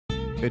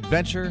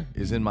Adventure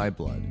is in my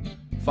blood.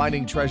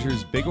 Finding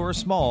treasures big or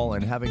small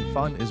and having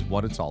fun is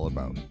what it's all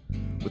about.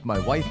 With my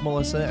wife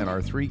Melissa and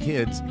our 3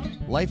 kids,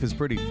 life is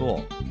pretty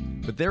full.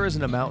 But there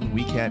isn't a mountain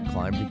we can't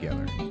climb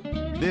together.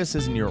 This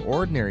isn't your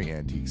ordinary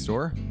antique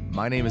store.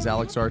 My name is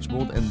Alex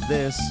Archbold and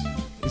this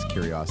is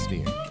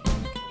Curiosity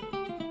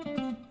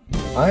Inc.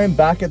 I am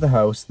back at the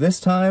house. This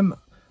time,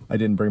 I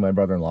didn't bring my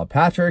brother-in-law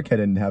Patrick. I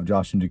didn't have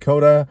Josh and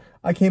Dakota.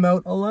 I came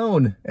out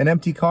alone, an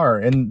empty car.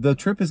 And the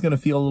trip is going to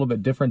feel a little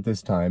bit different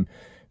this time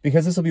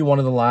because this will be one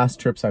of the last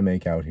trips I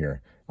make out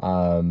here.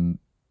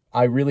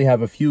 I really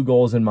have a few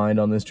goals in mind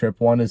on this trip.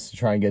 One is to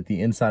try and get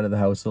the inside of the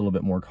house a little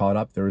bit more caught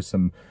up. There was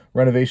some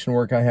renovation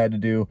work I had to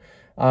do.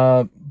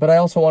 But I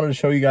also wanted to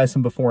show you guys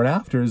some before and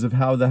afters of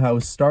how the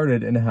house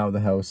started and how the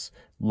house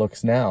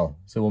looks now.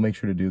 So we'll make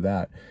sure to do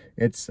that.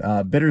 It's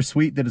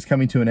bittersweet that it's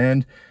coming to an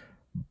end,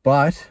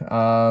 but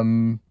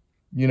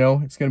you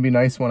know, it's going to be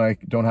nice when I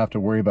don't have to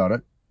worry about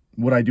it.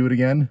 Would I do it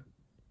again?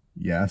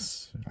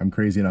 Yes, I'm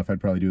crazy enough.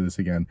 I'd probably do this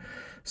again.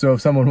 So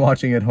if someone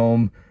watching at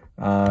home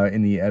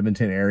in the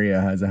Edmonton area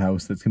has a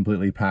house that's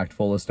completely packed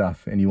full of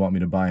stuff and you want me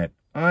to buy it,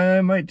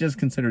 I might just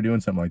consider doing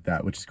something like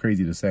that, which is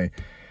crazy to say.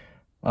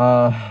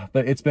 But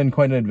it's been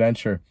quite an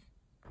adventure.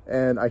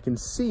 And I can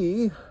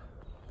see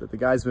that the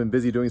guys have been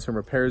busy doing some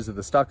repairs of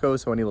the stucco,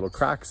 so any little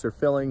cracks are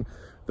filling.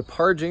 The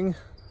parging,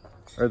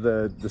 or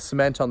the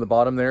cement on the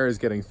bottom there, is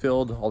getting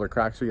filled. All the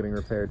cracks are getting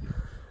repaired.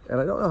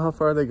 And I don't know how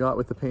far they got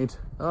with the paint.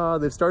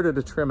 They've started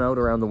to trim out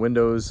around the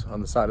windows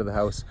on the side of the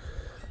house.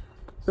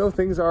 So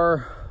things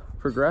are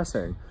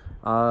progressing.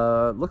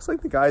 Looks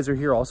like the guys are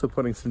here also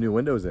putting some new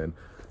windows in.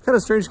 Kind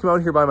of strange to come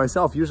out here by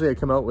myself. Usually I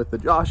come out with the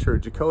Josh or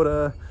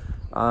Dakota.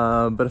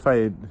 But if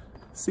I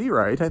see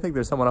right, I think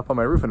there's someone up on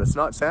my roof and it's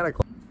not Santa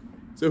Claus.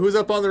 So who's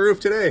up on the roof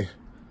today?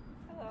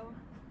 Hello.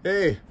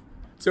 Hey.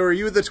 So are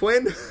you the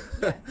twin?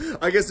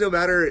 I guess no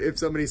matter if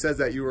somebody says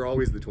that, you were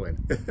always the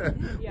twin.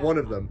 Yeah, one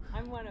of them.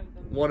 I'm one of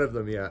them. One of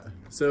them, yeah.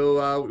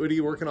 So what are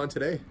you working on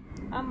today?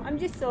 I'm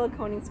just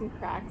siliconing some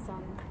cracks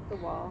on the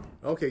wall.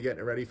 Okay, getting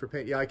it ready for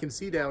paint. Yeah, I can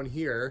see down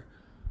here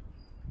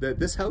that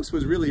this house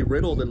was really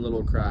riddled in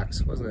little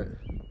cracks, wasn't it?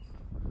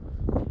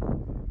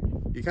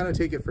 You kind of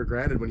take it for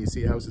granted when you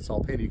see a house that's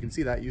all painted. You can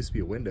see that used to be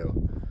a window.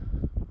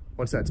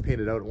 Once that's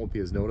painted out, it won't be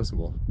as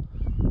noticeable.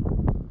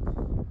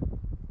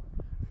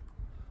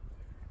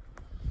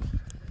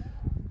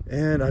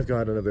 And I've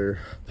got another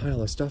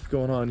pile of stuff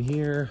going on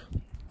here.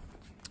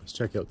 Let's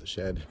check out the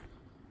shed.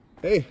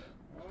 Hey,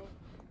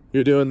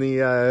 you're doing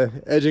the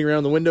edging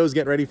around the windows,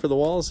 getting ready for the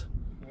walls?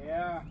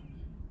 Yeah.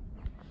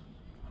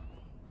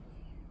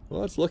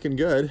 Well, it's looking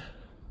good.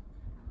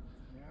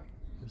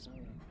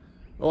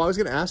 Oh, I was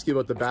going to ask you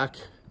about the back,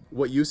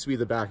 what used to be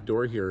the back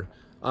door here.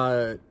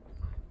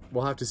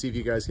 We'll have to see if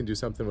you guys can do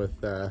something with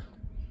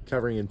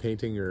covering and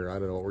painting, or I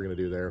don't know what we're going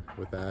to do there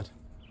with that.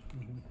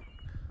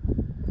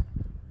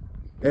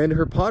 And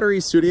her pottery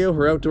studio,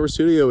 her outdoor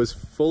studio, is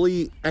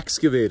fully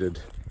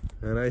excavated.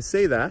 And I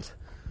say that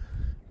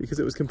because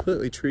it was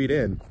completely treed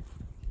in.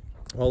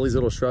 All these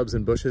little shrubs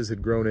and bushes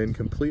had grown in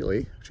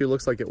completely. Actually, it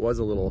looks like it was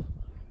a little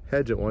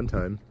hedge at one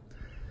time.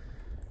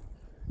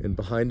 And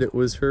behind it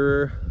was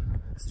her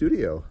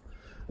studio.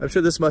 I'm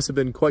sure this must have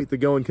been quite the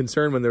going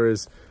concern when there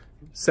was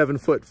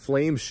 7-foot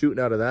flames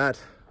shooting out of that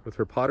with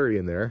her pottery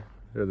in there.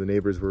 The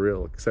neighbors were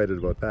real excited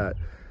about that.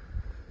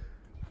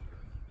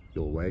 The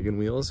old wagon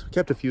wheels.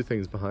 Kept a few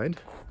things behind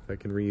I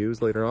can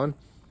reuse later on.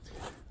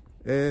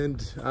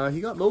 And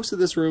he got most of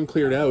this room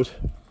cleared out.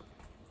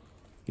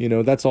 You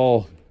know, that's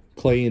all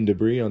clay and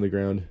debris on the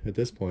ground at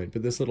this point.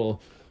 But this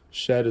little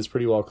shed is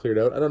pretty well cleared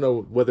out. I don't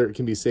know whether it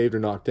can be saved or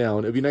knocked down.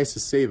 It'd be nice to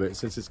save it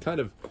since it's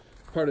kind of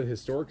part of the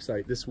historic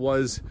site. This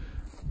was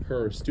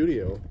her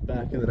studio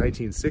back in the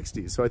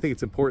 1960s. So I think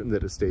it's important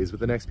that it stays, but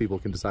the next people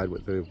can decide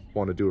what they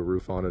want to do, a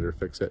roof on it or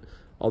fix it.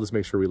 I'll just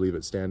make sure we leave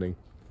it standing.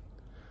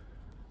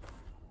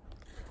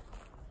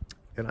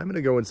 And I'm going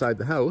to go inside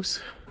the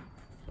house,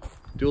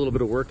 do a little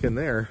bit of work in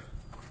there.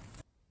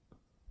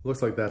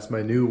 Looks like that's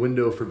my new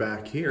window for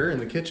back here in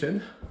the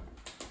kitchen.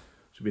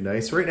 Should be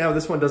nice. Right now,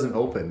 this one doesn't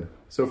open.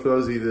 So for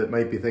those of you that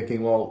might be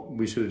thinking, well,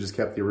 we should have just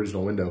kept the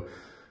original window.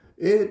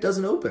 It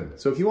doesn't open.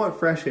 So if you want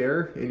fresh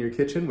air in your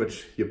kitchen,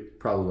 which you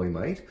probably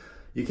might,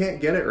 you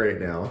can't get it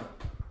right now.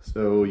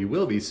 So you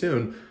will be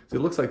soon. So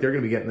it looks like they're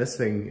going to be getting this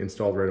thing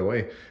installed right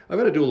away. I'm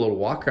going to do a little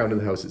walk around in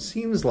the house. It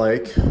seems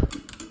like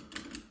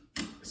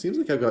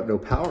I've got no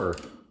power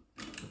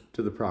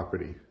to the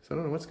property. So I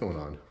don't know what's going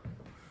on.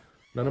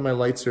 None of my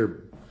lights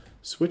or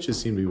switches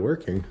seem to be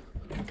working.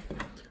 So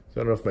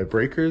I don't know if my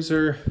breakers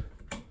are...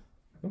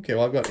 Okay,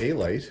 well, I've got a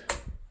light.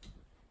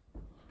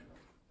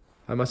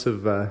 I must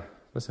have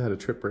had a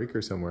trip breaker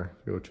somewhere.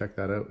 Go check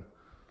that out.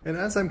 And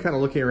as I'm kind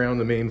of looking around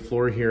the main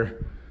floor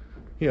here,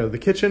 you know, the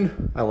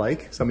kitchen, I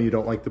like. Some of you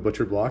don't like the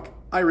butcher block.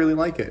 I really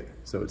like it,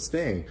 so it's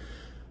staying.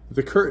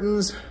 The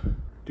curtains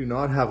do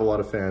not have a lot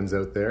of fans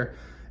out there.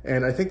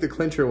 And I think the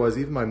clincher was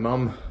even my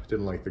mom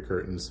didn't like the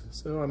curtains.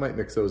 So I might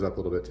mix those up a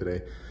little bit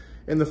today.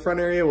 In the front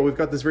area, well, we've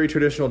got this very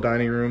traditional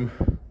dining room.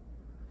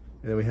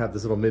 And then we have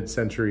this little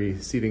mid-century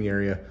seating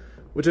area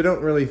which I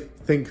don't really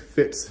think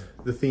fits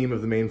the theme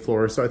of the main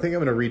floor. So I think I'm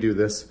gonna redo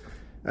this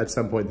at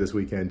some point this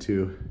weekend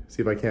too.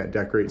 See if I can't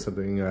decorate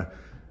something,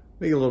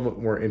 make it a little bit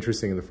more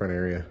interesting in the front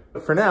area.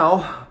 But for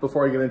now,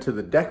 before I get into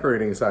the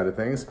decorating side of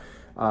things,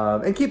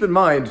 and keep in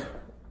mind,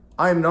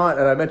 I'm not,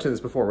 and I mentioned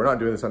this before, we're not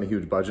doing this on a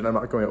huge budget. I'm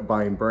not going out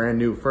buying brand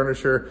new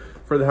furniture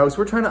for the house.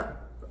 We're trying to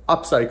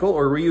upcycle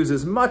or reuse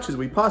as much as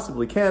we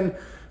possibly can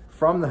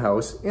from the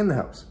house in the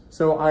house.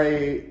 So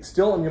I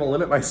still am gonna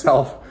limit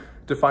myself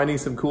to finding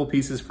some cool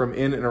pieces from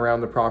in and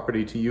around the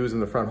property to use in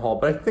the front hall,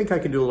 but I think I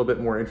can do a little bit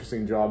more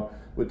interesting job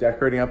with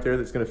decorating up there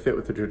that's gonna fit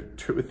with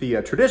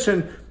the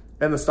tradition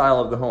and the style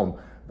of the home.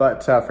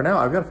 But for now,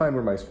 I've gotta find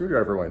where my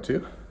screwdriver went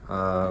to.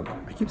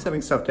 I keep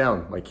setting stuff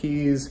down, my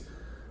keys.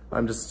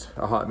 I'm just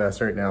a hot mess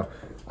right now.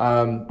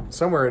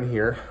 Somewhere in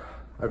here,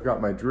 I've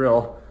got my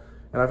drill,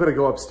 and I've got to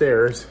go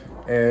upstairs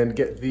and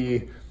get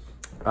the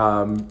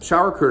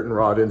shower curtain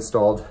rod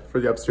installed for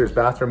the upstairs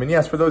bathroom. And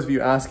yes, for those of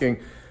you asking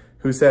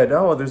who said,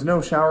 oh, there's no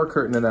shower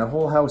curtain in that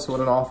whole house, what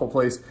an awful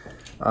place.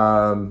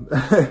 I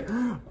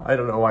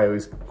don't know why I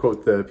always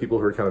quote the people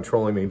who are kind of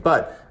trolling me,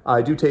 but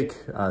I do take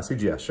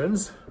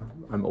suggestions.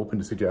 I'm open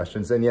to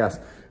suggestions. And yes,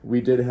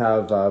 we did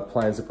have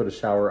plans to put a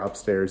shower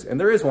upstairs, and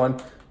there is one,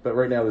 but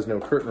right now there's no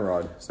curtain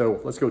rod.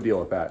 So let's go deal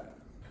with that.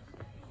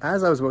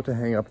 As I was about to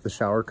hang up the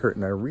shower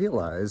curtain, I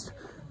realized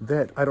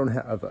that I don't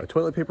have a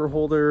toilet paper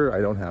holder,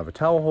 I don't have a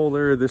towel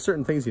holder. There's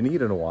certain things you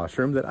need in a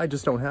washroom that I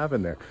just don't have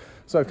in there.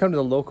 So I've come to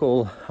the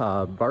local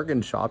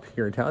bargain shop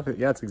here in town.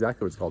 Yeah, it's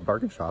exactly what it's called,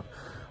 bargain shop.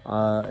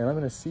 And I'm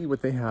gonna see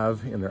what they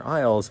have in their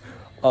aisles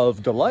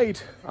of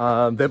delight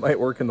that might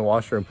work in the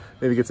washroom.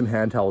 Maybe get some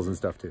hand towels and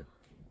stuff too.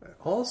 I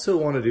also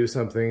wanna do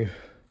something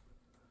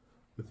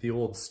with the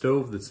old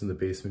stove that's in the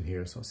basement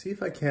here. So I'll see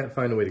if I can't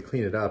find a way to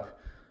clean it up,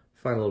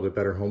 find a little bit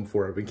better home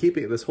for it. I've been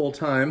keeping it this whole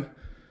time.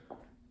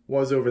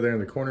 Was over there in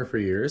the corner for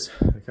years.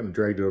 I kind of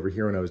dragged it over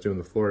here when I was doing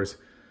the floors.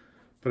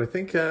 But I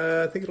think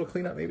it'll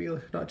clean up maybe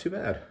not too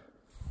bad.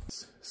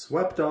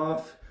 Swept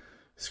off,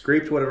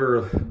 scraped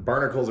whatever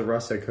barnacles of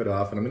rust I could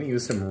off, and I'm gonna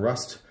use some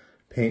rust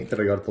paint that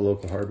I got at the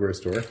local hardware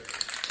store.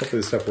 Hopefully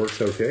this stuff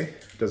works okay.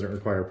 It doesn't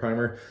require a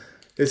primer.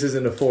 This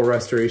isn't a full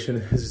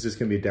restoration. This is just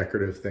gonna be a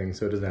decorative thing,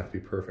 so it doesn't have to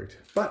be perfect.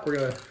 But we're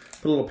gonna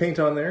put a little paint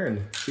on there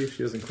and see if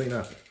she doesn't clean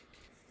up.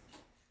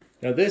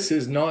 Now this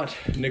is not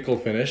nickel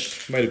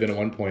finished. Might have been at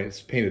one point.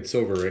 It's painted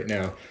silver right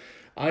now.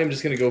 I'm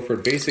just gonna go for a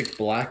basic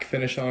black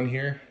finish on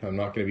here. I'm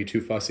not gonna be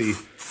too fussy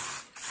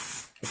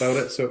about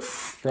it. So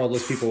for all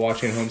those people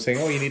watching at home saying,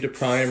 oh, you need to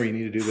prime or you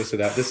need to do this or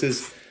that, this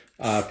is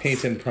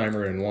paint and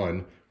primer in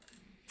one.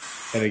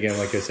 And again,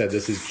 like I said,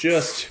 this is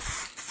just,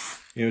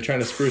 you know, trying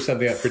to spruce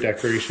something up for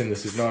decoration.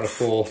 This is not a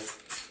full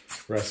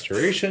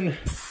restoration.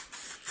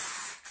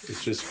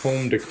 It's just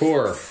home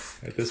decor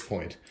at this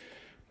point.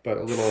 But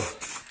a little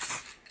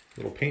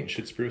paint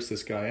should spruce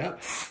this guy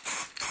up.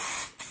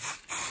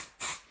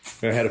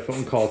 I had a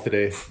phone call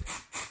today,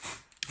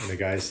 and the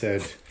guy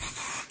said,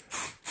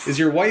 is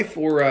your wife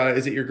or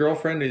is it your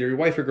girlfriend? Are your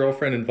wife or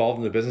girlfriend involved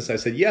in the business? I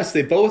said, yes,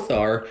 they both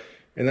are.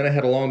 And then I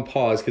had a long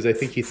pause because I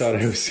think he thought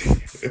I was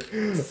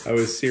I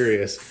was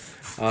serious.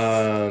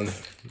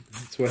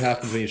 That's what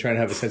happens when you try and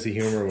have a sense of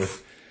humor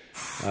with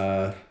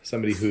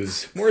somebody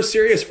who's more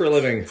serious for a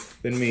living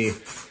than me.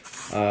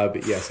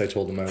 But yes, I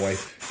told him my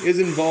wife is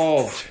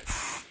involved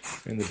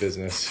in the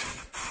business,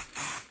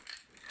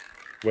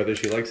 whether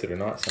she likes it or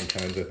not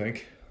sometimes, I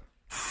think.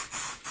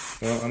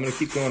 Well, I'm gonna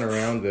keep going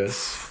around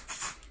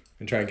this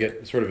and try and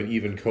get sort of an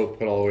even coat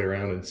put all the way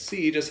around and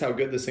see just how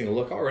good this thing will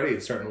look. Already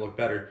it's starting to look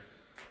better.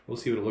 We'll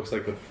see what it looks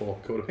like with a full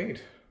coat of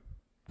paint.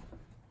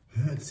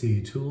 Let's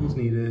see, tools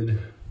needed.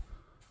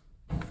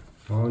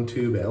 Long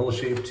tube,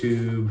 L-shaped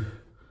tube.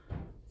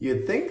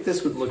 You'd think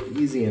this would look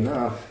easy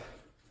enough.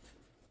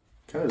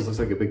 Kind of just looks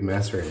like a big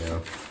mess right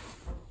now.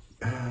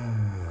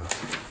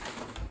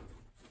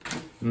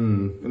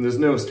 And there's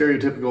no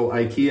stereotypical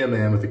IKEA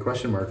man with a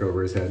question mark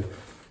over his head.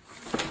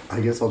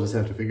 I guess I'll just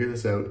have to figure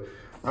this out.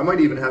 I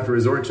might even have to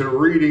resort to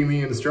reading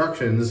the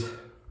instructions,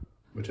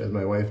 which, as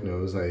my wife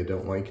knows, I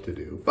don't like to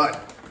do.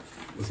 But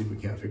we'll see if we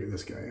can't figure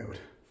this guy out.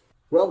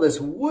 Well, this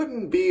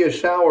wouldn't be a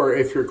shower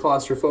if you're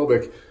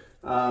claustrophobic.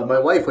 My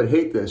wife would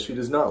hate this. She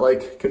does not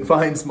like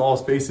confined small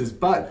spaces,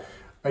 but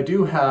I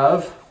do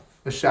have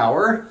a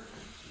shower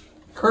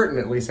curtain,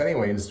 at least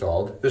anyway,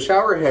 installed. The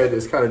shower head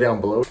is kind of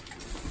down below,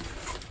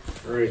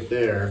 right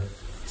there.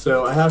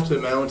 So I have to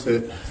mount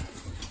it.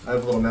 I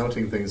have a little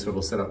mounting thing so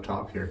it'll sit up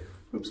top here.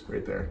 Oops,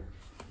 right there.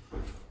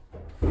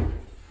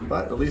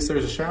 But at least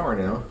there's a shower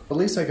now. At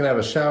least I can have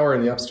a shower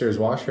in the upstairs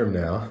washroom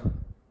now.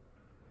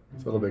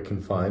 It's a little bit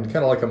confined,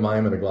 kind of like a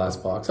mime in a glass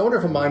box. I wonder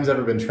if a mime's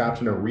ever been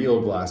trapped in a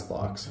real glass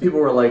box. People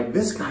were like,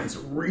 this guy's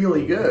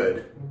really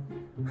good.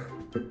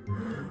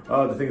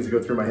 Oh, the things that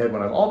go through my head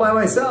when I'm all by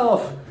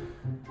myself.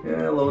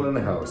 Yeah, alone in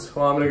the house.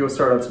 Well, I'm gonna go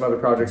start on some other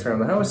projects around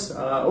the house.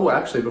 Oh,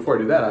 actually, before I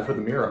do that, I put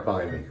the mirror up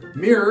behind me.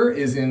 Mirror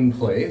is in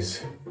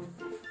place.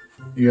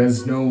 You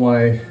guys know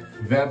why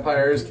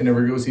vampires can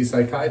never go see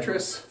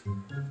psychiatrists?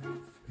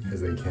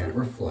 Because they can't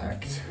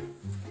reflect.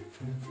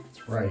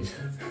 That's right.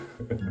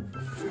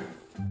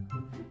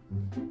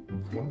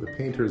 one of the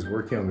painters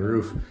working on the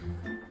roof,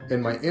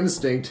 and my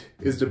instinct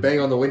is to bang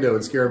on the window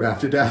and scare him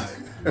half to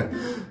death.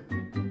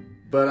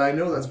 But I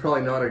know that's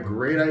probably not a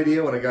great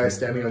idea when a guy's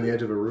standing on the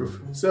edge of a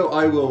roof, so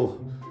I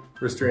will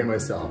restrain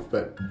myself.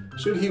 But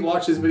should he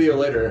watch this video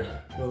later,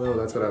 he'll know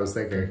that's what I was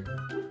thinking.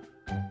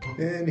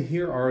 And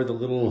here are the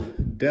little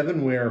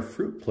Devonware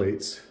fruit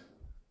plates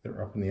that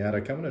are up in the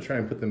attic. I'm gonna try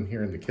and put them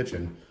here in the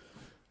kitchen.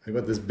 I've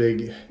got this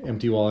big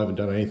empty wall I haven't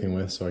done anything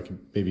with, so I can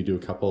maybe do a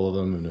couple of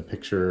them in a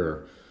picture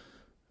or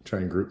try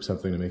and group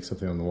something to make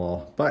something on the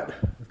wall. But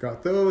I've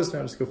got those, now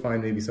I'll just go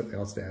find maybe something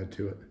else to add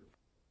to it.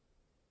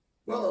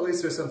 Well, at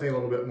least there's something a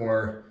little bit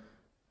more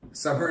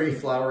summery,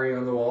 flowery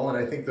on the wall, and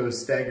I think those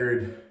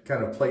staggered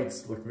kind of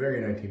plates look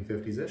very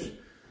 1950s-ish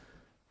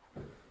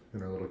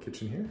in our little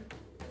kitchen here.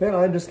 Then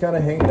I'm just kind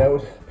of hanging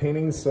out,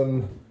 painting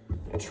some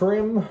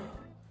trim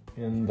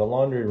in the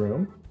laundry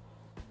room.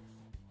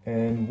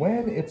 And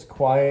when it's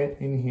quiet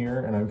in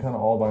here and I'm kind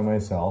of all by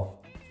myself,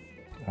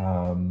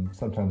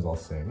 sometimes I'll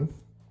sing.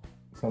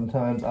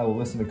 Sometimes I will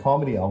listen to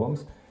comedy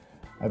albums.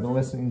 I've been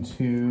listening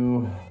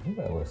to, who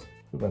have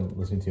I been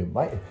listening to?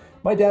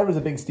 My dad was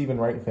a big Stephen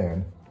Wright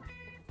fan.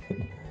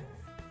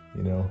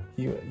 You know,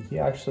 he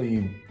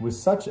actually was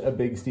such a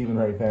big Stephen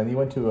Wright fan. He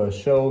went to a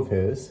show of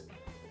his.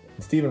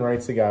 Stephen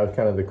Wright's the guy with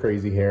kind of the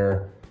crazy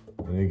hair.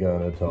 And he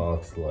kind of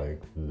talks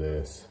like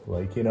this.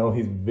 Like, you know,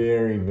 he's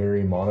very,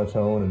 very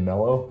monotone and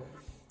mellow.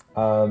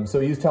 So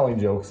he was telling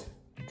jokes,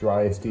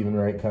 dry Stephen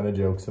Wright kind of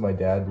jokes. And my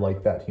dad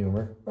liked that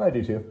humor. I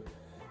do too.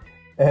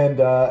 And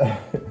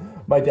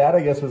my dad,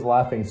 I guess, was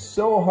laughing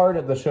so hard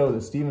at the show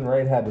that Stephen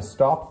Wright had to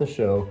stop the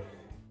show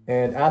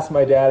and ask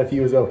my dad if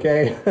he was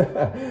okay.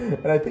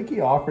 And I think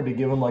he offered to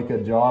give him like a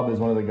job as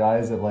one of the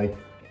guys that like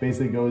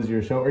basically goes to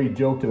your show, or he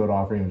joked about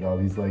offering him a job.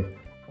 He's like,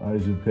 I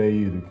should pay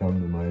you to come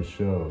to my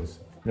shows.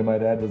 And my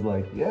dad was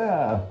like,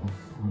 yeah,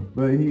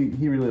 but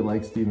he really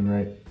likes Stephen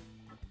Wright.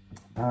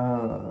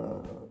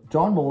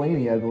 John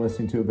Mulaney I've been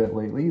listening to a bit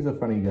lately. He's a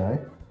funny guy.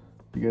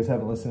 If you guys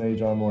haven't listened to any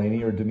John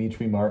Mulaney or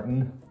Dimitri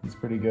Martin, he's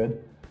pretty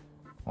good.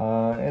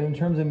 And in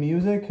terms of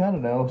music, I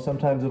don't know,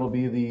 sometimes it'll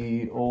be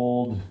the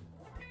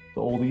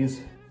oldies,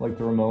 like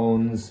the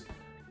Ramones,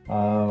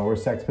 or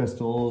Sex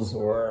Pistols,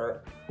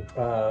 or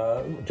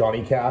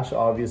Johnny Cash,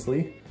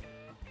 obviously.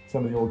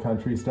 Some of the old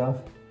country stuff.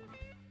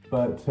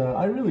 But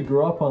I really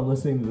grew up on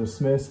listening to the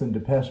Smiths and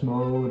Depeche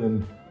Mode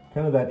and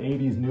kind of that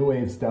 80s new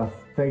wave stuff,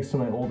 thanks to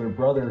my older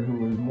brother who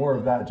was more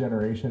of that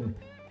generation.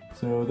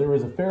 So there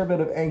was a fair bit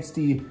of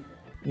angsty,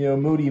 you know,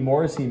 moody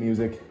Morrissey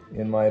music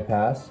in my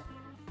past.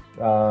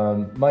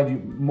 Mind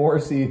you,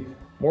 Morrissey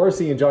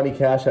and Johnny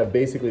Cash have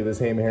basically the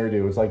same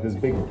hairdo. It's like this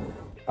big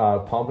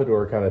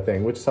pompadour kind of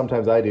thing, which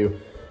sometimes I do.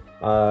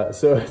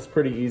 So it's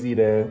pretty easy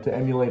to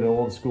emulate an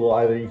old school.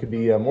 Either you could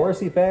be a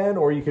Morrissey fan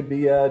or you could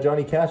be a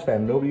Johnny Cash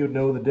fan. Nobody would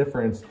know the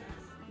difference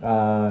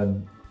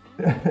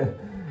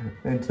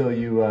until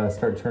you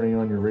start turning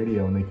on your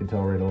radio and they can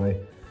tell right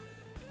away.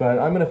 But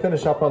I'm gonna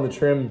finish up on the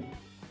trim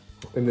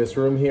in this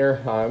room here.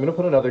 I'm gonna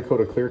put another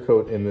coat of clear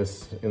coat in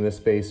this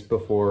space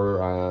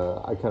before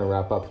I kind of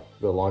wrap up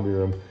the laundry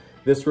room.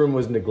 This room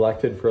was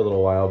neglected for a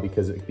little while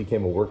because it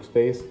became a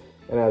workspace.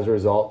 And as a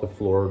result, the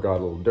floor got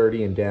a little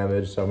dirty and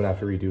damaged, so I'm gonna have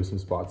to redo some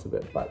spots of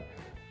it. But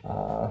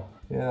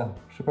yeah,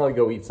 should probably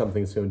go eat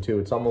something soon too.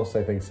 It's almost,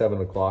 I think,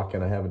 7 o'clock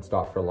and I haven't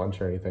stopped for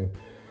lunch or anything.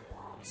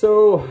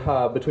 So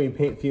between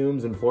paint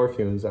fumes and floor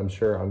fumes, I'm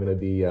sure I'm gonna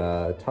be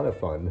a ton of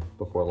fun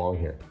before long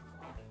here.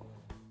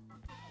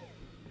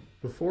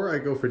 Before I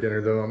go for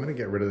dinner though, I'm gonna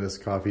get rid of this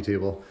coffee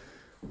table.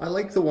 I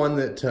like the one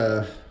that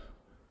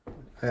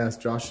I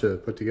asked Josh to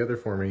put together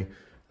for me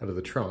out of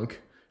the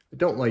trunk. I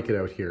don't like it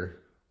out here.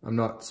 I'm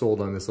not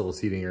sold on this little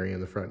seating area in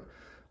the front.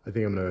 I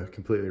think I'm gonna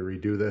completely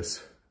redo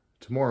this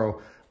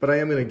tomorrow, but I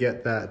am gonna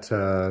get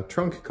that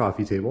trunk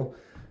coffee table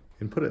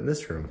and put it in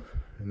this room.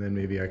 And then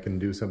maybe I can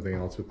do something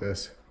else with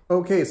this.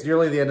 Okay, it's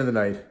nearly the end of the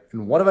night.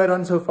 And what have I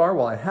done so far?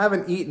 Well, I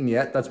haven't eaten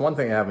yet. That's one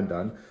thing I haven't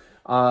done.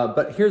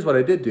 But here's what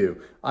I did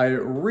do. I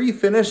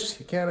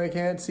refinished, I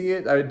can't see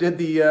it. I did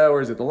the,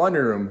 where is it? The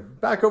laundry room.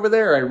 Back over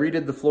there, I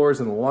redid the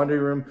floors in the laundry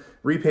room,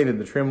 repainted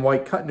the trim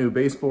white, cut new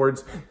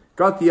baseboards,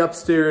 got the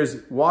upstairs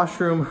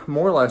washroom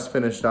more or less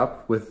finished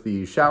up with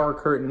the shower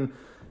curtain,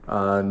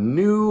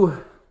 new,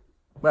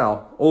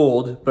 well,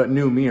 old, but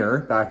new mirror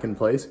back in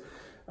place.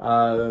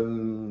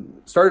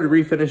 Started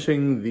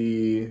refinishing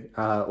the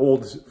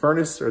old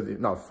furnace, or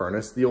not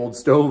furnace, the old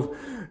stove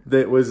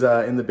that was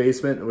in the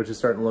basement, which is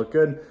starting to look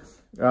good.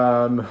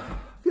 I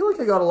feel like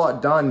I got a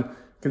lot done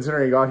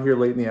considering I got here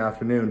late in the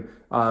afternoon.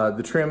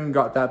 The trim,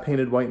 got that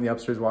painted white in the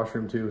upstairs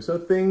washroom too. So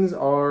things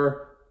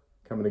are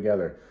coming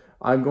together.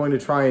 I'm going to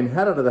try and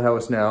head out of the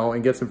house now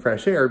and get some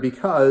fresh air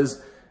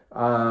because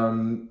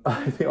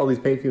I think all these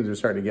paint fumes are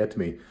starting to get to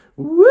me.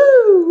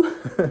 Woo!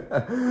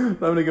 I'm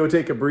gonna go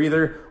take a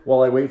breather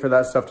while I wait for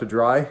that stuff to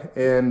dry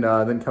and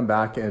then come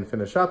back and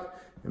finish up.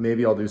 And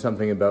maybe I'll do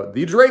something about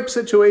the drape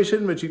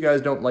situation, but you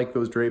guys don't like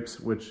those drapes,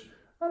 which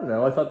I don't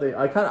know. I thought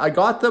I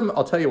got them.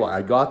 I'll tell you why.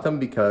 I got them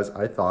because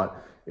I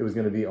thought it was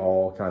gonna be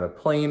all kind of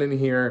plain in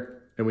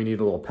here and we need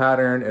a little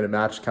pattern and it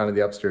matched kind of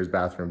the upstairs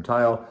bathroom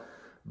tile.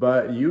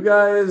 but you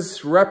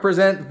guys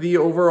represent the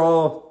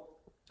overall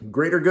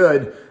greater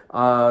good.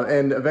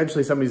 And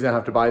eventually somebody's gonna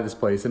have to buy this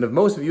place. And if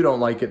most of you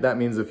don't like it, that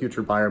means the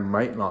future buyer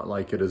might not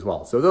like it as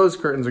well. So those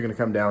curtains are gonna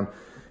come down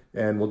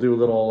and we'll do a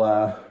little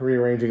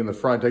rearranging in the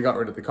front. I got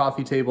rid of the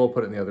coffee table,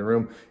 put it in the other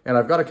room, and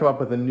I've got to come up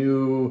with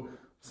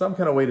some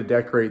kind of way to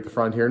decorate the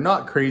front here.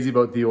 Not crazy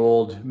about the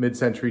old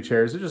mid-century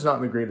chairs. They're just not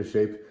in the greatest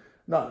shape.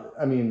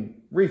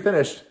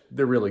 Refinished,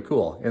 they're really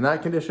cool. In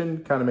that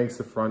condition, kind of makes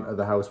the front of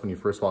the house when you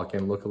first walk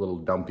in look a little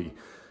dumpy.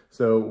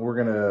 So we're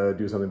gonna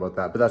do something about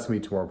that, but that's gonna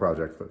be a tomorrow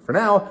project. But for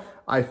now,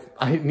 I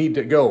need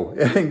to go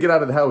and get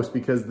out of the house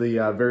because the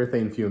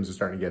verathane fumes are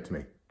starting to get to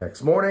me.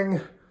 Next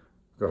morning,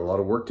 got a lot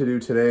of work to do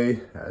today,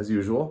 as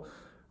usual.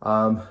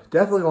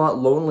 Definitely a lot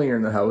lonelier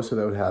in the house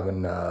without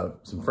having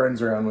some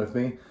friends around with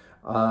me.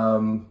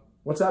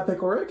 What's that,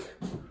 Pickle Rick?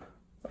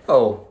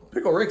 Oh,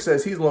 Pickle Rick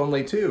says he's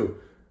lonely too.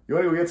 You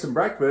wanna go get some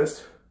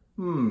breakfast?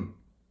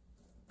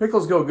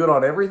 Pickles go good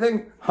on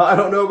everything? I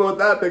don't know about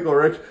that, Pickle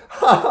Rick.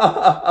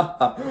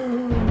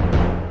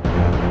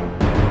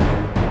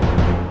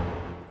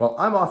 Well,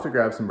 I'm off to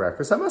grab some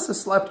breakfast. I must have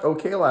slept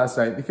okay last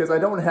night because I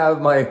don't have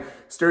my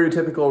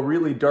stereotypical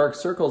really dark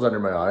circles under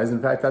my eyes.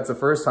 In fact, that's the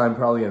first time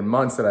probably in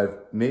months that I've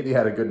maybe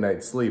had a good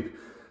night's sleep.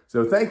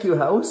 So thank you,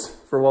 house,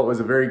 for what was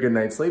a very good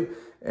night's sleep.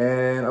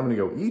 And I'm gonna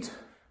go eat.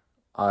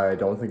 I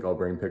don't think I'll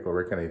bring Pickle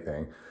Rick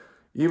anything,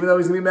 even though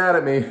he's gonna be mad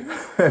at me.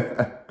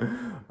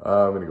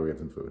 I'm gonna go get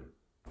some food.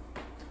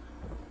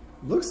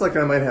 Looks like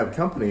I might have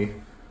company.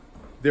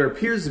 There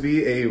appears to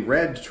be a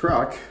red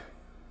truck,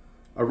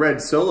 a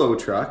red solo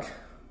truck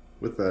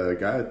with a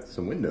guy with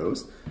some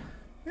windows.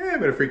 Yeah, I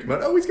better freak him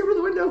out. Oh, he's coming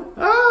to the window.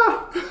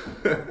 Ah!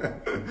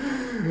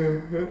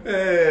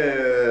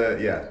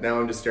 Yeah, now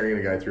I'm just staring at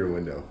a guy through a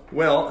window.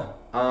 Well,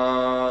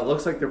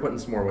 looks like they're putting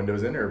some more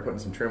windows in or putting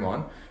some trim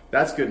on.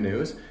 That's good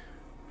news.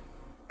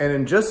 And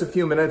in just a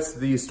few minutes,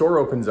 the store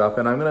opens up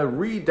and I'm gonna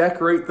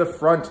redecorate the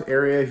front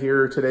area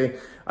here today.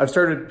 I've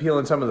started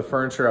peeling some of the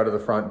furniture out of the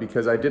front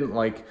because I didn't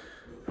like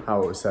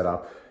how it was set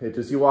up. It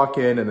just, you walk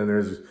in and then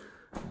there's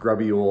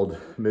grubby old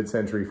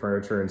mid-century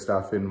furniture and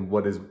stuff in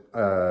what is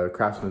a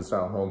craftsman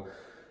style home.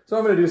 So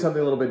I'm gonna do something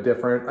a little bit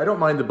different. I don't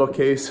mind the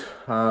bookcase.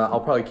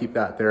 I'll probably keep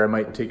that there. I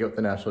might take out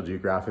the National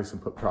Geographics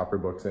and put proper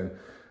books in.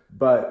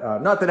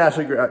 But not that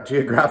National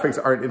Geographics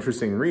aren't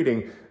interesting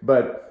reading,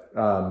 but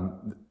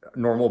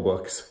normal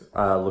books look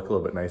a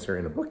little bit nicer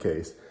in a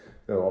bookcase.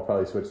 So I'll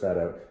probably switch that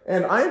out.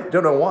 And I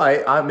don't know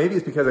why, maybe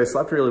it's because I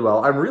slept really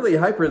well. I'm really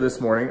hyper this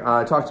morning.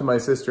 I talked to my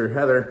sister,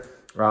 Heather,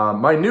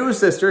 my new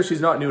sister.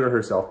 She's not new to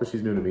herself, but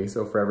she's new to me.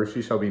 So forever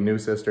she shall be new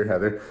sister,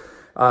 Heather,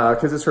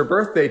 because it's her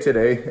birthday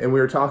today. And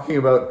we were talking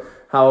about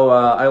how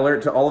I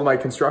learned all of my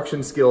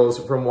construction skills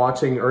from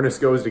watching Ernest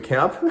Goes to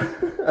Camp,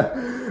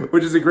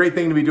 which is a great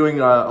thing to be doing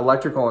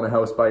electrical in a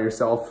house by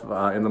yourself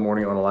in the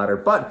morning on a ladder.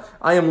 But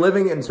I am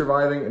living and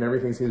surviving and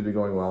everything seems to be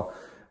going well.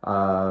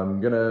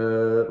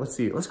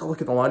 Let's go look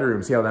at the laundry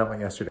room, see how that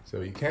went yesterday.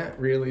 So you can't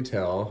really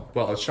tell.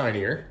 Well, it's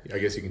shinier. I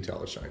guess you can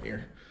tell it's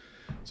shinier.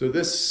 So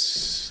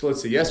this,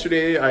 let's see,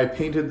 yesterday I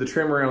painted the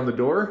trim around the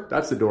door.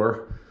 That's the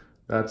door.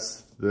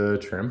 That's the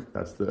trim.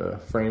 That's the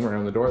frame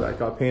around the door that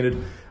got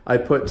painted. I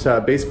put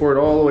baseboard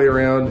all the way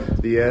around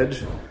the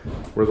edge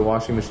where the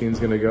washing machine's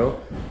gonna go.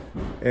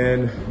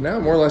 And now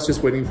I'm more or less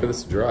just waiting for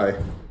this to dry.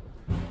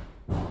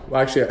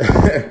 Well,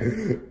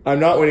 actually, I'm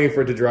not waiting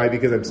for it to dry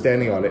because I'm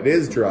standing on it. It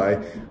is dry.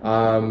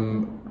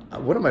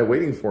 What am I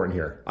waiting for in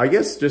here? I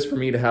guess just for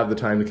me to have the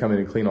time to come in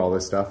and clean all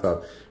this stuff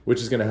up,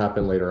 which is gonna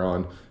happen later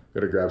on.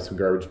 Gotta grab some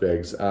garbage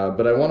bags.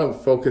 But I wanna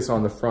focus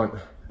on the front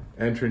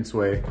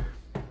entranceway,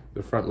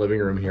 the front living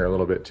room here a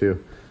little bit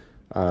too.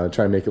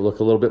 Try and make it look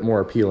a little bit more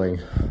appealing.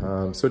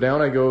 So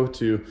down I go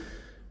to,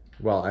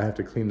 well, I have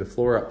to clean the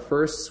floor up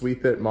first,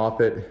 sweep it,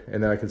 mop it,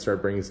 and then I can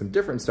start bringing some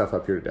different stuff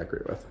up here to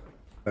decorate with.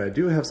 I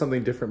do have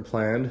something different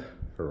planned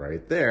for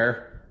right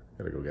there.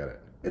 Gotta go get it.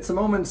 It's a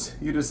moment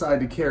you decide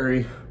to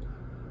carry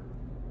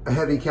a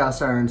heavy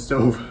cast iron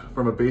stove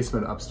from a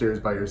basement upstairs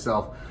by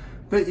yourself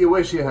that you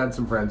wish you had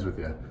some friends with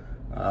you.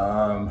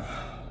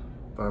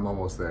 But I'm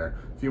almost there.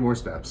 A few more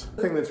steps.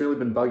 The thing that's really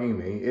been bugging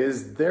me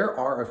is there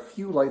are a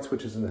few light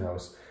switches in the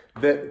house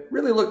that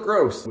really look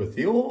gross. With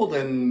the old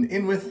and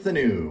in with the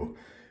new.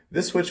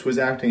 This switch was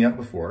acting up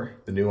before.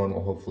 The new one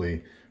will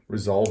hopefully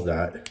resolve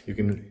that. You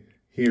can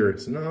hear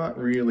it's not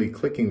really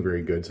clicking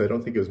very good, so I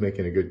don't think it was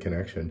making a good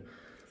connection.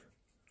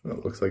 Well,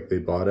 it looks like they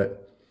bought it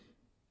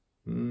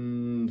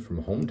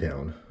from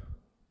Hometown.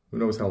 Who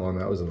knows how long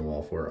that was in the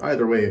wall for.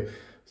 Either way,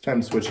 it's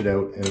time to switch it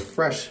out, and a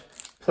fresh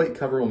plate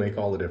cover will make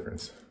all the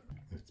difference.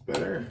 It's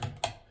better.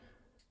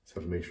 Just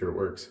have to make sure it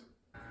works.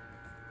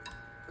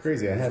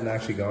 Crazy, I hadn't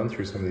actually gone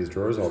through some of these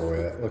drawers all the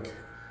way. Look,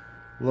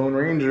 Lone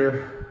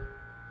Ranger.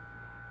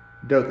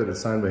 Doubt that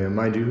it's signed by him.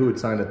 Mind you, who would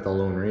sign it, the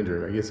Lone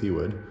Ranger? I guess he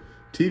would.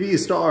 TV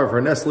star for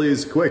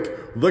Nestle's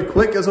Quick. The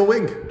quick as a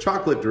wink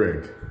chocolate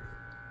drink.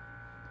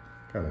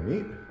 Kind of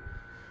neat.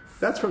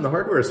 That's from the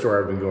hardware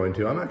store I've been going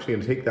to. I'm actually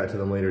gonna take that to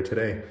them later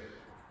today.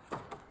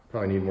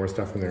 Probably need more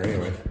stuff in there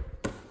anyway.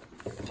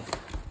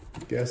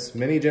 Guess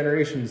many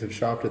generations have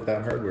shopped at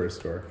that hardware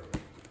store.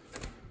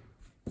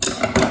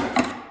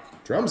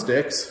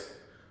 Drumsticks.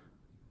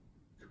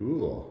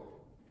 Cool.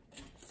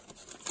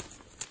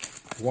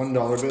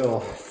 $1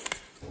 bill.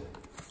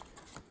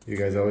 You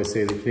guys always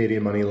say that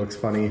Canadian money looks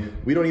funny.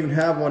 We don't even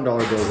have $1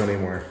 bills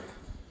anymore.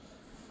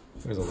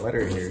 There's a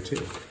letter here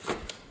too.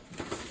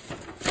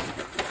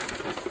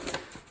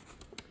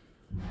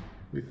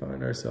 We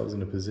find ourselves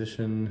in a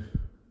position,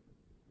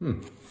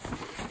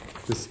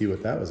 to see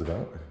what that was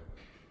about.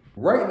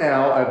 Right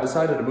now, I've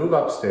decided to move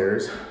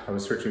upstairs. I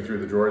was searching through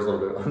the drawers a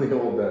little bit on the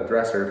old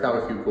dresser, found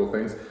a few cool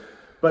things.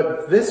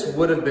 But this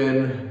would have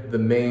been the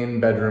main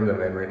bedroom that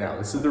I'm in right now.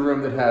 This is the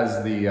room that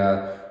has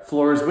the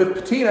floors with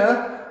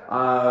patina,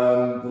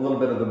 a little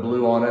bit of the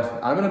blue on it.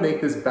 I'm gonna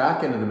make this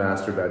back into the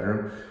master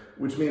bedroom,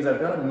 which means I've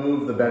got to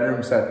move the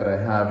bedroom set that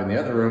I have in the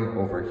other room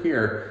over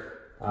here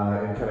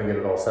and kind of get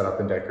it all set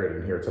up and decorated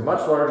in here. It's a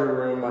much larger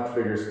room, much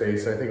bigger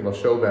space. I think it'll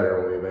show better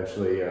when we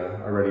eventually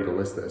are ready to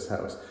list this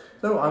house.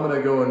 So I'm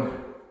gonna go and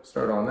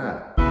start on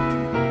that.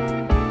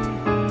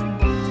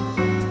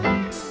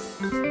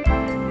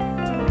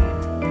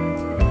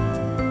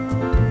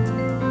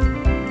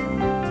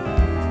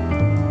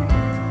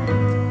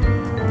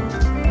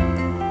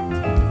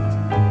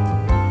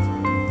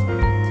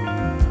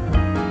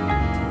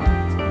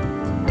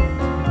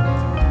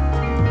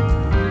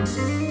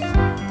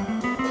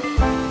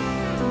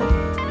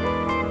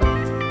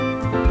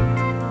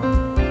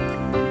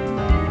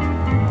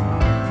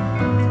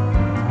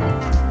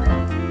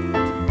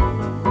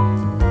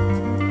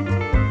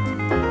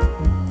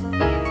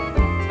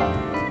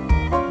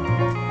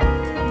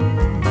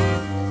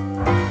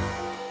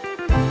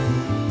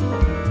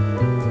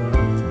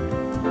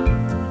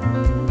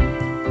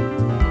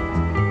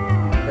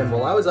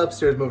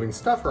 Upstairs moving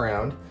stuff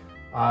around,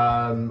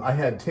 I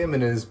had Tim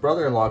and his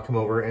brother-in-law come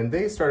over and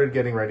they started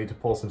getting ready to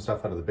pull some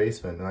stuff out of the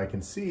basement, and I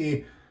can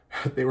see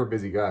they were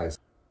busy guys.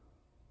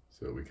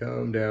 So we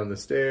come down the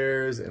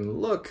stairs and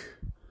look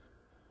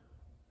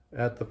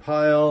at the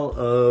pile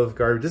of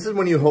garbage. This is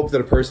when you hope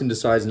that a person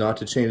decides not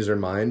to change their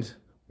mind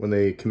when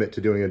they commit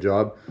to doing a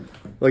job.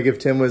 Like if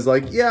Tim was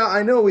like, yeah,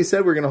 I know we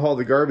said we're gonna haul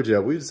the garbage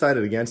out, we've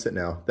decided against it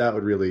now. That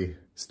would really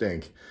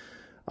stink.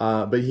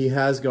 But he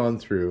has gone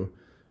through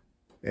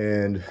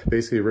and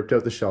basically ripped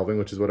out the shelving,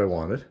 which is what I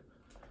wanted.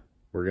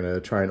 We're gonna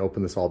try and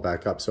open this all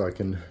back up so I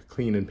can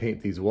clean and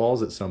paint these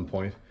walls at some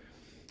point.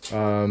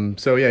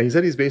 So yeah, he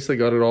said he's basically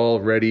got it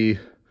all ready.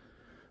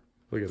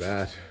 Look at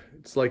that.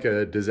 It's like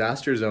a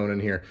disaster zone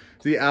in here.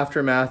 It's the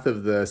aftermath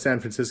of the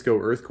San Francisco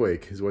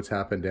earthquake is what's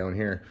happened down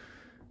here.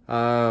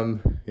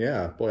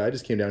 Yeah, boy, I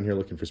just came down here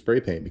looking for spray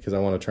paint because I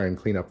want to try and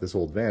clean up this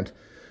old vent.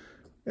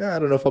 Yeah, I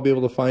don't know if I'll be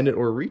able to find it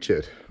or reach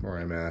it where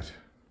I'm at.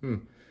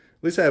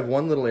 At least I have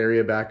one little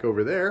area back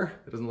over there.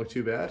 It doesn't look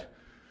too bad.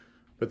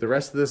 But the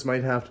rest of this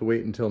might have to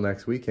wait until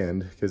next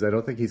weekend because I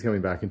don't think he's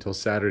coming back until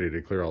Saturday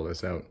to clear all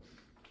this out.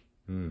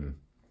 And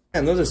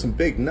those are some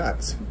big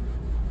nuts.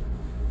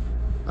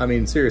 I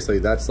mean, seriously,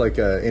 that's like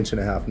an 1.5 inch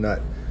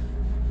nut.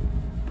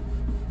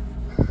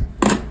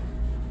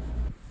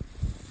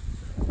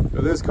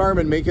 So there's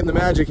Carmen making the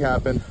magic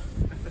happen.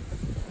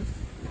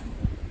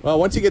 Well,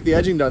 once you get the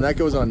edging done, that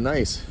goes on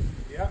nice.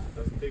 Yeah, it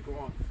doesn't take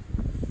long.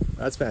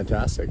 That's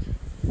fantastic.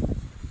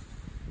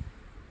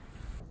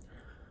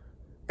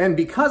 And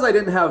because I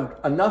didn't have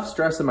enough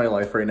stress in my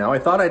life right now, I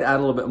thought I'd add a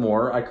little bit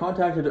more. I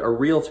contacted a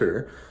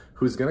realtor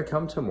who's gonna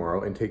come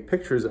tomorrow and take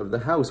pictures of the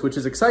house, which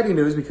is exciting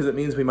news because it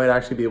means we might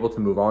actually be able to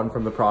move on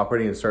from the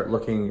property and start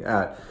looking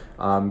at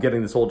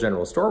getting this old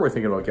general store we're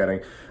thinking about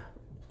getting.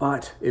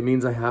 But it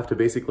means I have to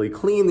basically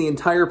clean the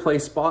entire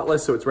place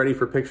spotless so it's ready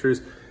for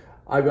pictures.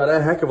 I've got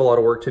a heck of a lot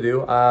of work to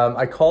do.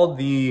 I called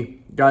the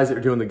guys that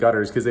are doing the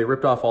gutters because they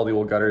ripped off all the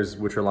old gutters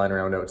which are lying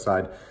around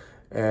outside.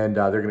 And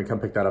they're gonna come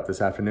pick that up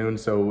this afternoon.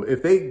 So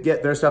if they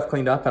get their stuff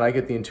cleaned up and I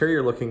get the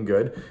interior looking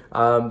good,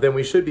 then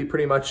we should be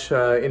pretty much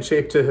in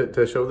shape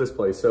to show this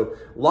place. So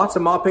lots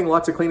of mopping,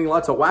 lots of cleaning,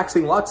 lots of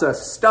waxing, lots of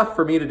stuff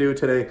for me to do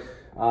today.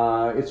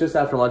 It's just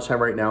after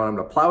lunchtime right now and I'm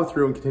gonna plow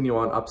through and continue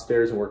on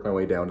upstairs and work my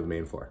way down to the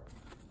main floor.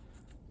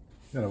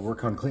 Gotta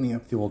work on cleaning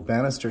up the old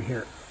banister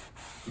here.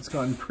 It's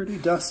gotten pretty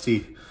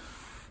dusty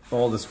for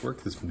all this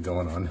work that's been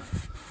going on.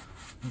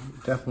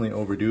 Definitely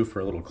overdue for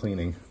a little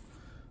cleaning.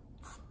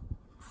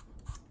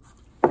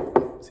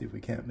 See if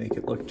we can't make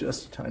it look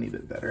just a tiny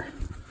bit better.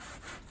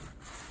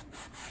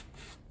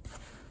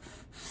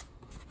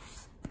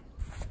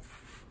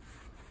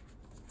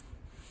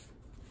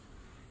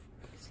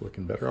 It's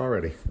looking better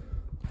already.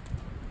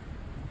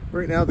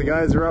 Right now the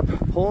guys are up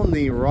pulling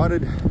the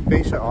rotted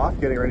fascia off,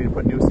 getting ready to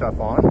put new stuff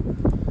on.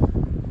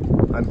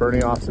 I'm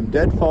burning off some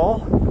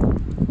deadfall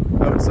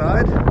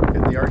outside,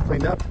 getting the yard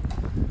cleaned up.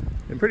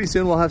 And pretty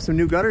soon we'll have some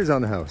new gutters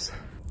on the house.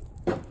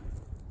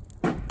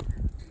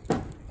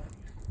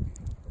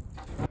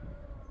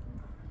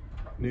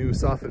 New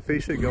soffit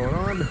fascia going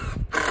on.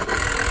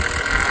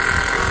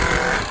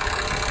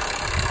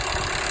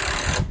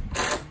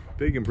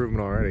 Big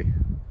improvement already.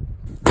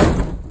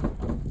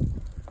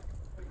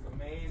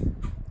 Amazing.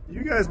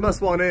 You guys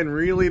must want in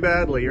really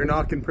badly. You're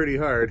knocking pretty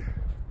hard.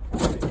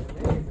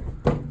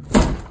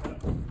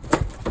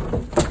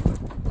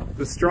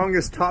 The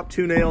strongest top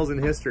 2 nails in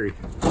history.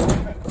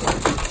 There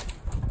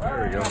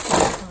we go.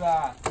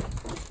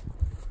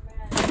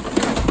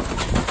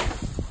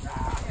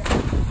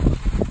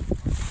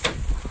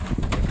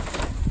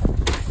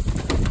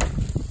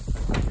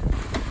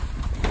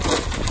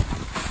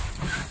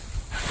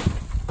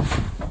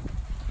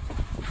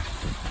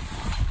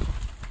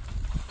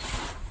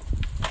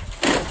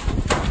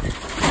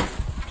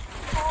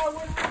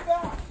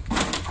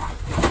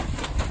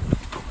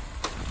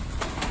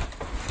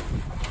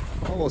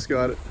 Almost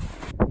got it.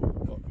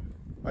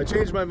 I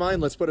changed my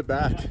mind. Let's put it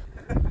back.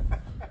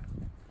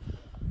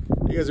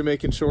 You guys are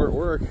making short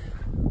work.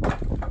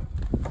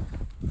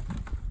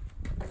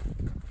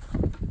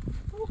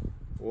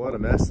 What a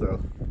mess,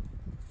 though.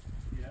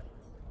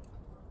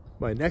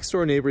 My next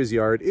door neighbor's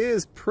yard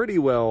is pretty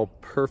well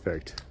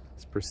perfect.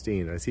 It's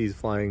pristine. I see he's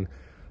flying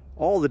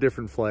all the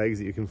different flags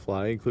that you can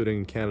fly,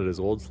 including Canada's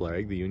old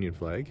flag, the Union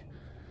flag.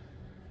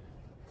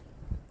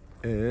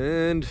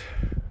 And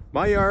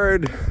my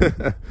yard,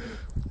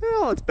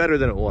 well, it's better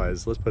than it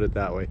was. Let's put it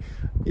that way.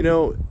 You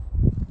know,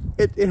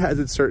 it has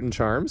its certain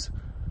charms,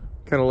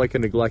 kind of like a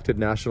neglected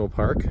national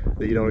park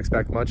that you don't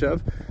expect much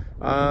of.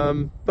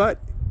 But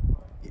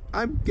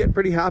I'm getting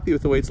pretty happy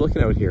with the way it's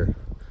looking out here.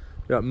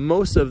 Got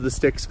most of the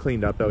sticks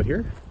cleaned up out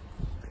here.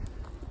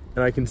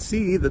 And I can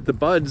see that the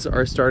buds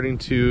are starting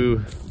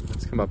to,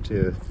 let's come up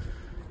to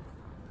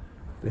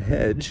the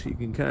hedge. You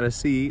can kind of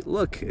see,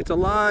 look, it's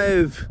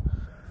alive.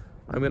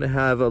 I'm gonna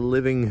have a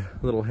living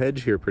little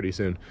hedge here pretty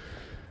soon.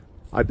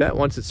 I bet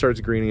once it starts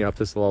greening up,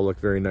 this will all look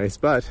very nice,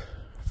 but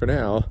for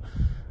now,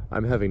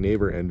 I'm having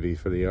neighbor envy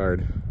for the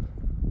yard.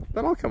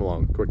 But I'll come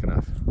along quick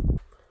enough.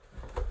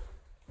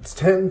 It's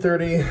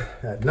 10:30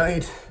 at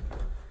night.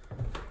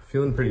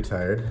 Feeling pretty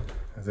tired,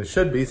 as I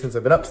should be since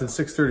I've been up since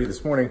 6:30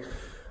 this morning.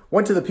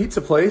 Went to the pizza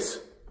place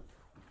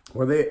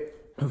where they,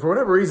 for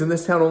whatever reason,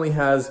 this town only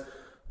has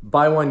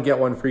buy one, get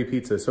one free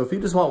pizza. So if you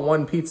just want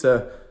one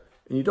pizza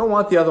and you don't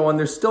want the other one,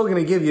 they're still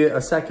gonna give you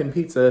a second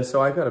pizza.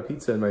 So I've got a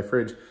pizza in my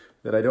fridge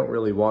that I don't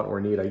really want or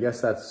need. I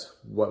guess that's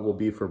what will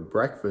be for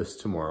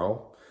breakfast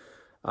tomorrow.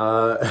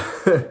 And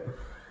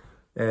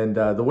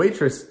the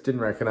waitress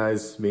didn't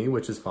recognize me,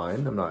 which is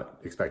fine. I'm not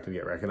expecting to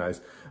get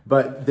recognized.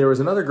 But there was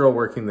another girl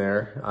working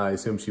there. I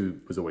assume she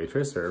was a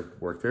waitress or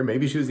worked there.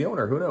 Maybe she was the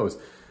owner, who knows?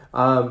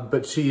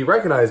 But she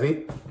recognized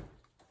me.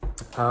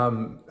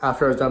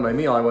 After I was done my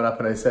meal, I went up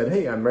and I said,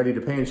 hey, I'm ready to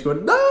pay. And she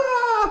went,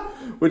 ah!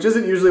 Which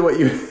isn't usually what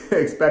you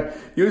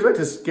expect. You expect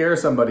to scare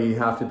somebody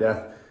half to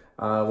death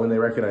when they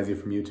recognize you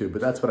from YouTube.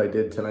 But that's what I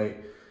did tonight.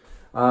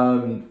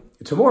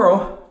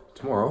 Tomorrow,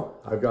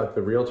 I've got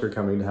the realtor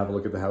coming to have a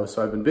look at the house.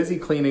 So I've been busy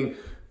cleaning,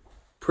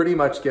 pretty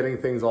much getting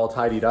things all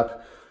tidied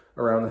up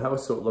around the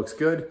house so it looks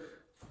good.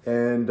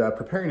 And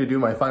preparing to do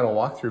my final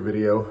walkthrough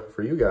video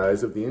for you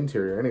guys of the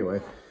interior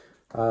anyway.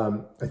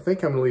 I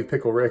think I'm gonna leave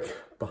Pickle Rick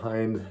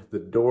behind the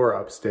door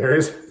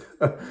upstairs.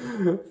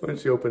 When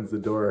she opens the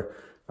door,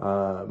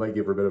 might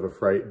give her a bit of a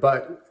fright,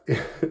 but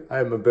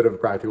I'm a bit of a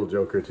practical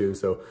joker too.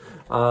 So,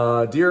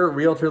 dear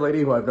realtor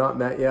lady who I've not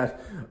met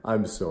yet,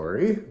 I'm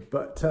sorry,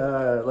 but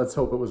let's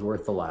hope it was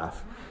worth the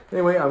laugh.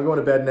 Anyway, I'm going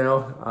to bed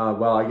now.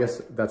 Well, I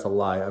guess that's a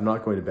lie. I'm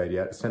not going to bed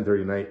yet. It's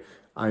 10:30 at night.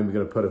 I'm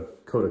gonna put a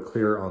coat of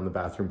clear on the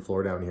bathroom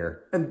floor down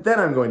here, and then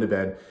I'm going to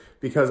bed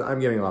because I'm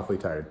getting awfully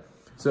tired.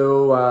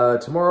 So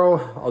tomorrow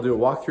I'll do a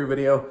walkthrough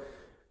video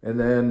and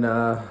then,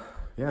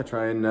 yeah,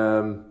 try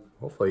and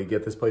hopefully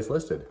get this place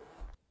listed.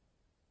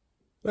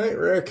 Night,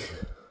 Rick.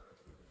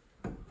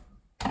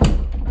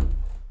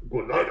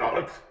 Good night,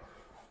 Alex.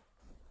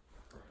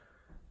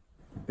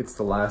 It's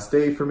the last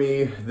day for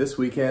me this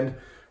weekend.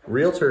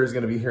 Realtor is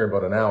going to be here in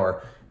about an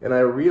hour, and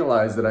I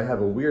realized that I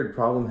have a weird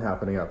problem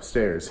happening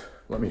upstairs.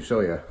 Let me show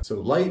you. So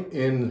light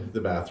in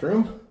the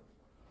bathroom.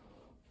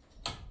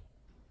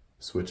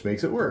 Switch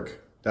makes it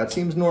work. That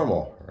seems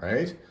normal,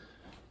 right?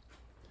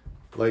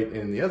 Light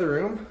in the other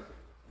room.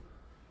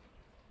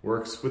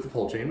 Works with the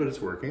pull chain, but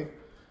it's working.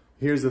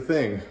 Here's the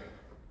thing.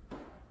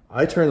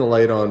 I turn the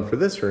light on for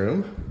this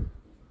room.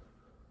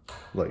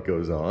 Light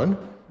goes on.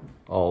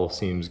 All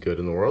seems good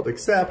in the world,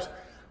 except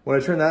when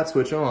I turn that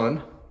switch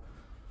on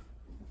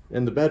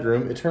in the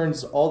bedroom, it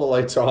turns all the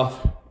lights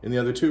off in the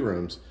other two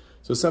rooms.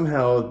 So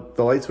somehow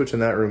the light switch in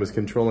that room is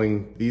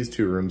controlling these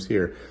two rooms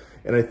here.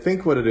 And I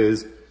think what it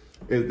is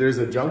there's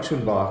a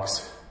junction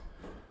box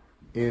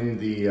in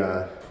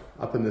the,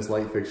 up in this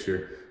light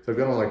fixture. So I've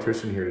got an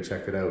electrician here to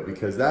check it out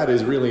because that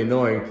is really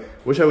annoying.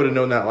 Wish I would have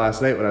known that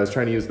last night when I was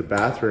trying to use the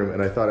bathroom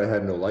and I thought I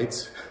had no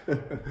lights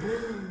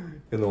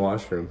in the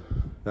washroom.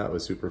 That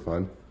was super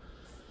fun.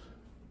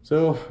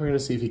 So we're gonna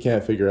see if he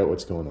can't figure out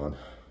what's going on.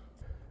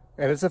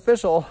 And it's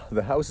official,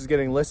 the house is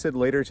getting listed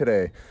later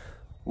today.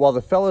 While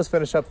the fellas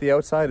finish up the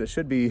outside, it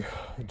should be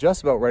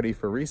just about ready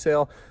for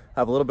resale.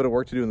 Have a little bit of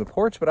work to do in the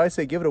porch, but I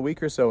say give it a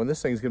week or so and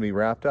this thing's gonna be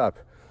wrapped up.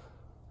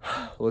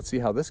 Let's see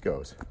how this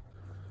goes.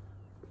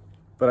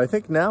 But I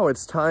think now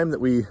it's time that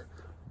we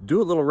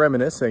do a little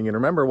reminiscing and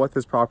remember what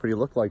this property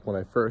looked like when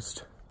I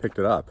first picked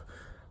it up.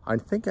 I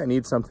think I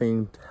need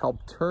something to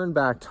help turn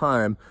back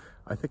time.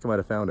 I think I might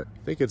have found it. I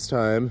think it's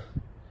time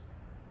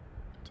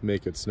to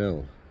make it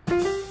snow.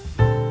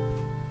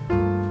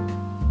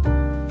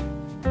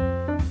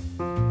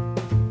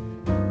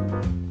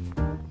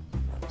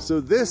 So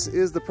this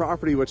is the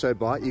property which I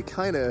bought. You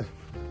kind of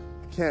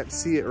can't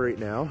see it right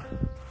now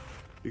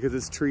because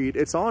it's treed.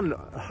 It's on,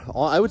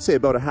 I would say,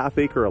 about a half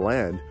acre of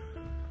land.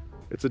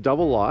 It's a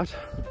double lot.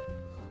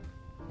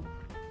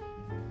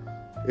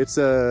 It's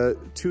a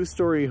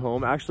 2-story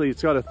home. Actually,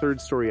 it's got a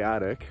 3rd-story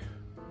attic.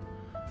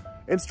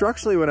 And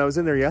structurally, when I was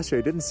in there yesterday,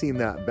 it didn't seem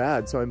that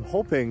bad. So I'm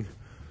hoping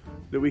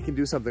that we can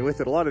do something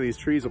with it. A lot of these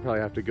trees will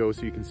probably have to go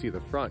so you can see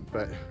the front,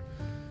 but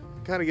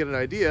kind of get an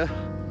idea.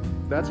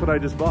 That's what I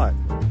just bought.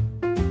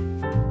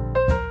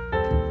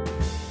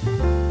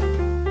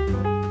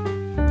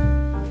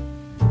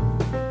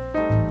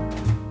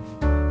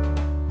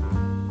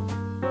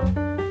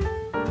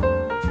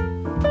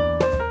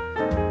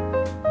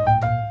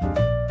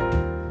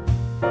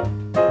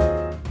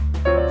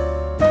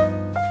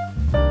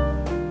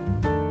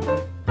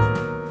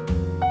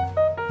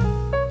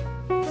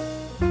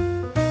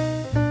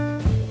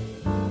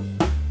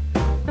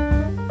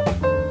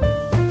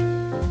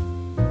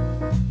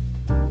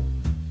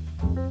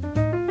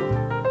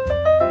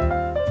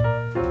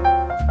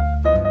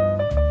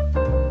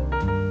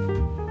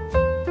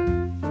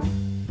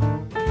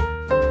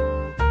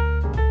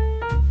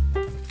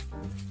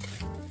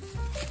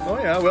 Oh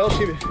yeah, well,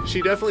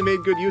 she definitely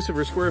made good use of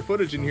her square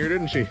footage in here,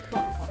 didn't she?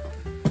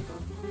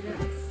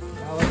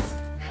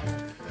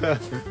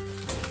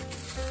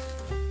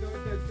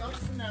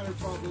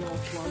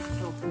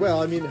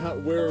 Well, I mean,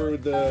 where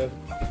would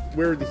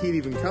the heat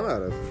even come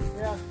out of?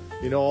 Yeah.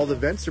 You know, all the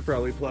vents are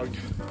probably plugged.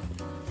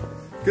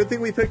 Good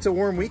thing we picked a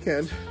warm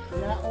weekend.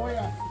 Yeah, oh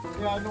yeah.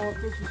 Yeah, I know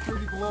if this was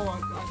 30 below,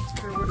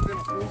 there would have been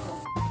a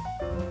pool.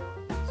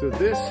 So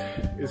this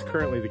is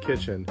currently the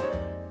kitchen.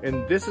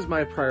 And this is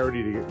my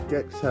priority to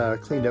get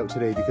cleaned out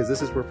today because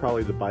this is where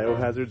probably the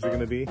biohazards are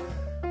going to be.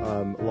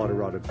 A lot of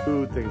rotted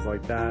food, things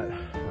like that.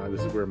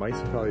 This is where mice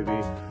will probably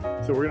be.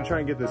 So we're going to try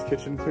and get this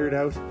kitchen cleared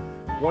out.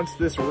 Once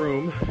this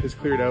room is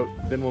cleared out,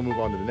 then we'll move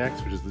on to the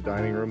next, which is the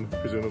dining room,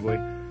 presumably.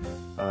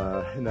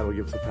 And that will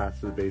give us a path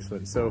to the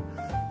basement. So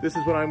this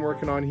is what I'm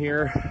working on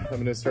here. I'm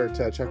going to start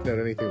checking out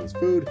anything that's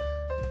food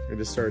and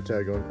just start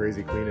going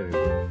crazy cleaning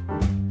it.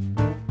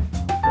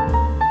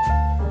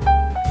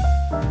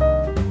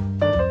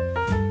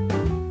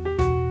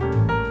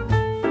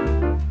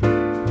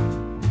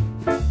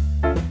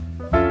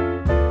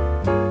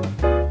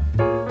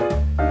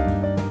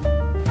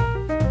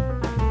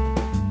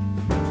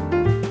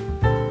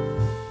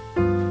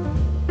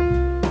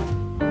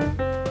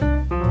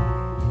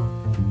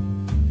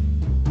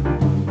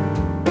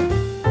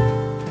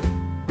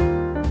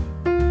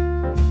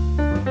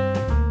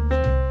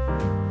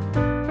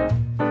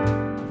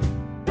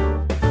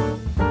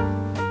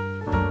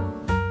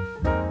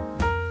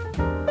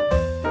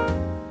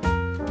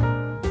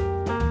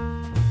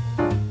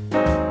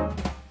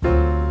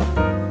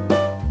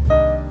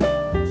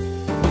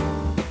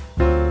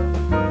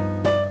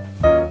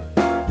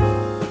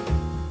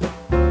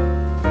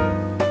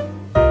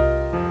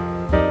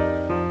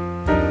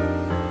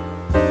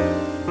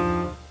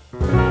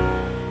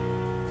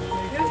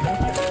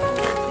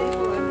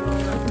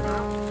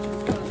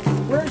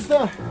 Where's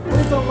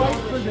the light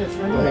for this?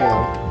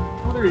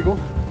 Oh, there you go.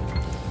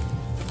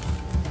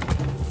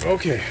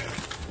 Okay.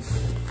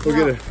 We'll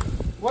get it.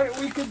 What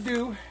we could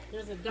do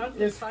There's a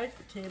Douglas fight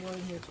table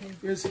in here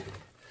too.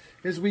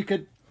 is we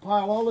could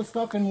pile all the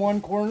stuff in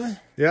one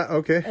corner. Yeah,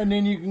 okay. And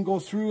then you can go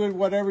through it,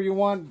 whatever you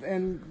want,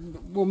 and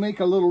we'll make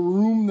a little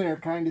room there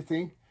kind of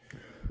thing.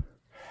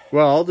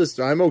 Well,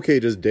 I'm okay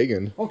just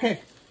digging. Okay.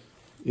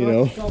 You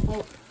know.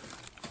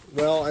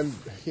 Well, I'm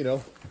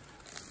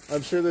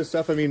sure there's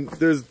stuff. I mean,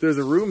 there's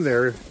a room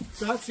there.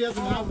 So that's the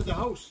other half of the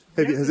house.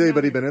 Has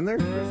anybody been in there?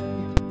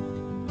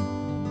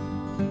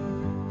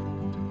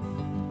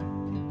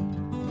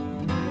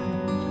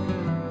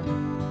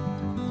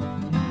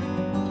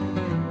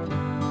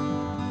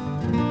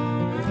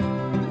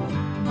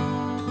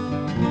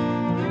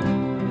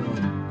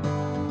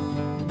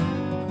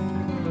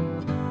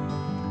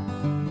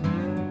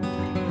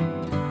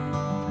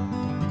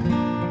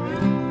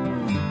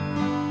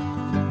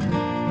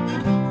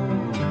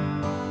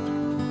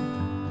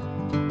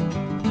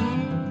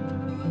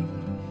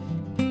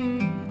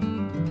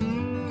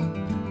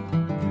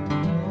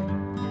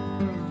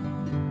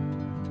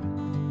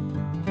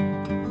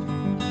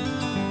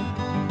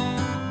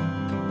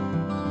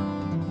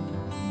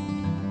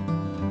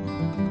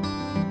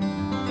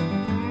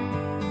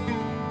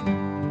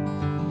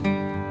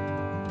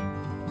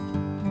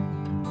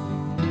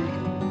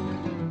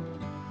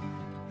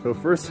 So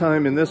first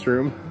time in this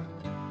room.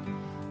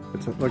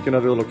 It's like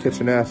another little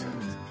kitchenette,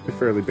 a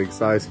fairly big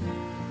size.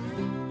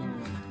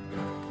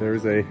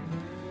 There's a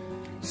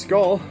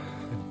skull,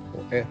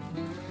 a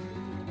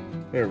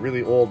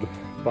really old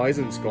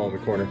bison skull in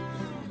the corner.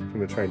 I'm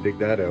gonna try and dig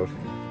that out.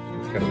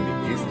 It's kind of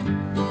a neat piece.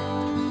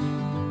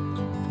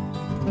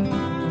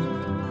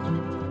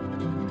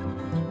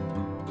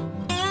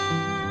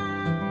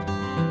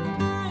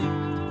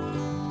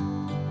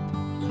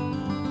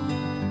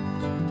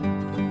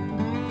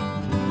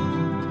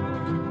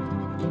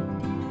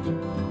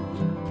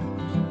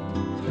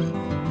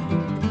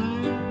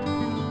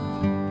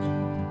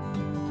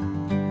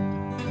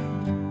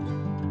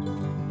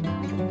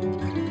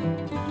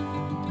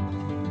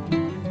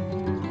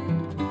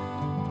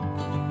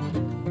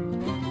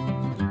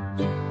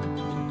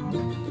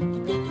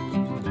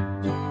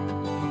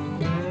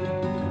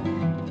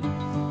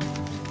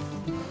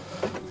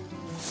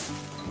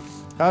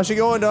 How's she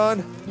going,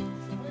 Don?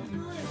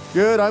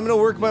 Good. I'm gonna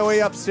work my way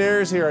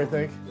upstairs here, I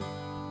think.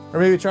 Or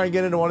maybe try and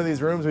get into one of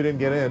these rooms we didn't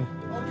get in.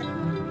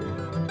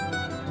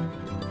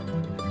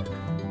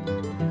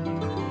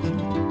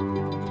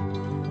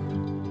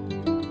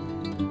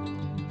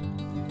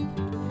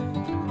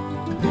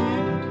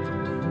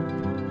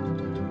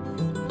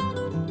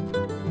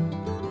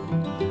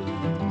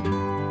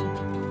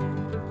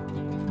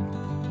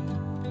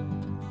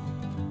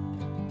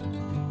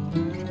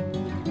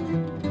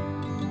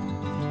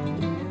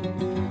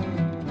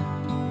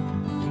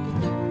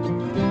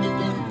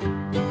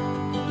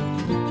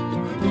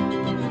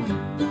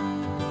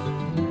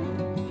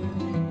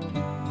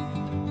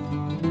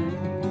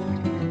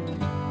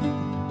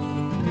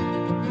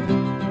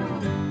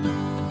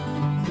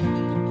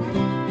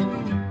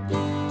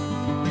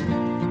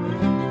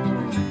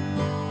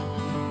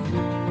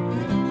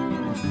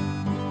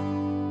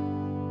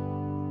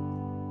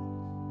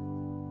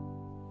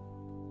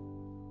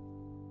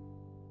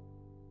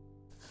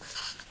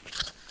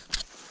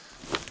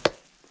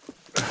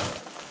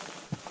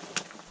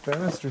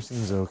 Banister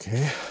seems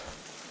okay.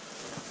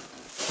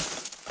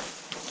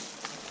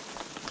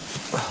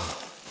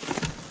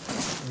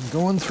 I'm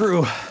going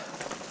through.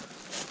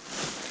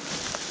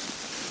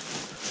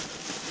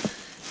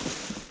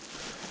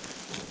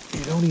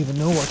 You don't even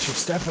know what you're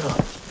stepping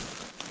on.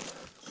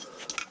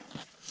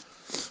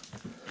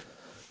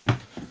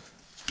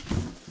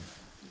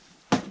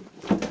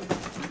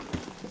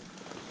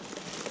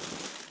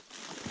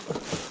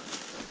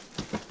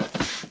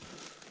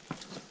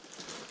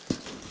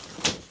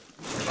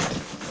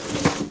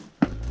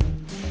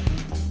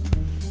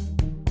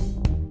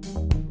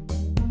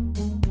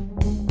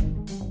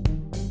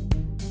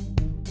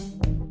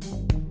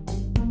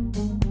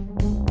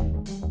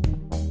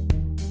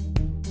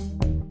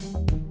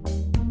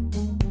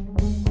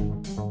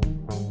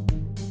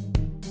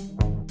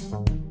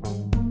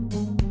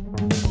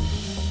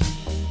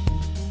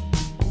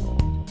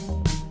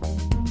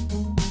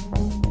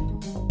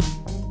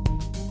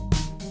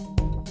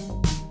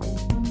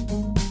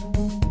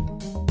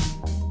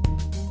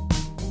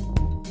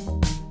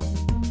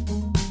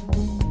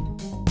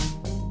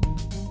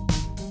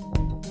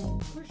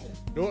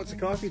 No, it's a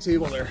coffee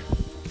table there.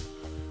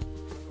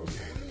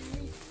 Okay.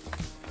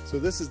 So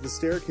this is the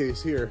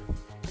staircase here.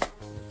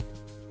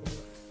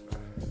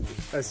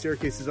 As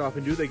staircases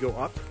often do, they go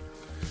up.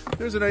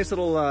 There's a nice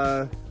little,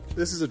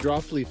 this is a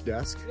drop leaf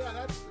desk. Yeah,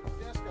 that's the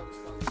desk I was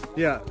talking about.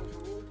 Yeah.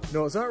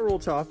 No, it's not a roll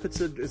top, it's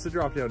a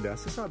drop down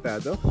desk. It's not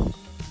bad though.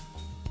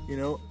 You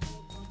know,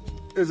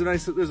 there's a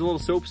little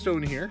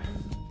soapstone here,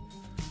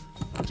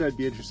 which I'd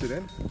be interested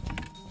in.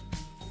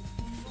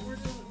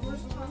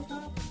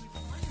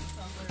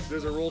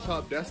 There's a roll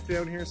top desk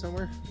down here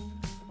somewhere.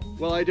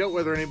 Well, I doubt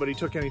whether anybody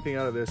took anything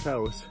out of this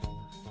house.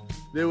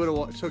 They would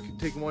have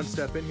taken one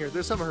step in here.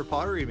 There's some of her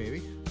pottery,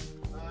 maybe.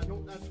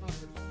 No, that's not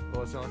hers.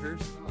 Oh, it's not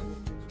hers?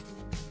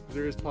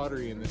 There is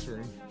pottery in this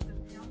room.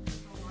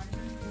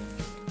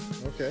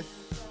 Okay.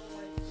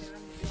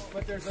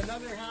 But there's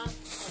another half,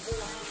 a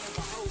whole half of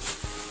the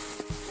house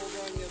over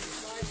on the other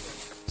side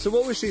there. So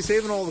what was she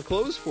saving all the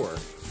clothes for?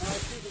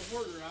 She's a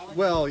hoarder, Alex.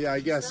 Well, yeah, I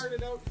guess.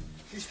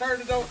 She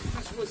started out,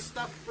 this was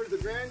stuff for the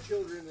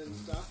grandchildren and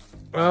stuff.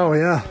 Oh,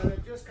 yeah. And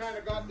it just kind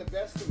of got the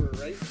best of her,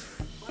 right?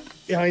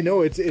 Yeah, I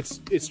know.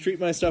 It's treat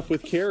my stuff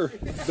with care,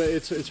 but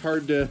it's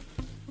hard to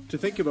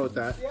think about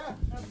that. Yeah.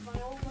 That's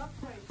my old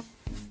upright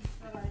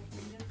that I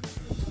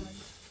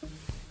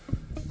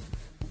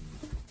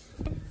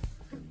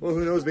Well,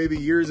 who knows? Maybe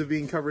years of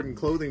being covered in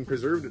clothing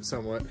preserved it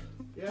somewhat.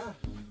 Yeah,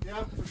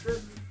 for sure.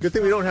 Good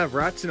thing we don't have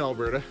rats in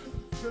Alberta.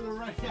 To the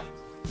right, yeah.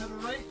 To the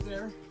right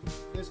there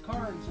is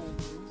Karen's old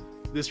room.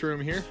 This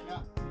room here? Yeah.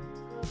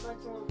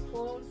 That's all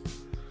closed.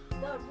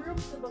 The room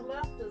to the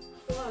left is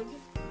plugged.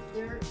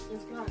 There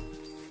it's got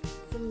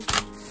some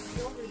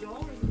silver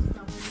dollars and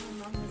stuff in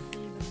there. Mom was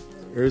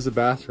saving There's a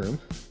bathroom.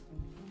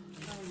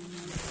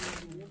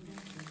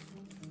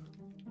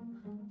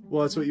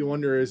 Well, that's what you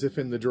wonder is if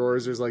in the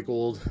drawers there's like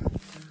old,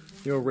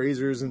 you know,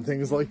 razors and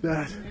things like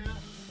that. Yeah.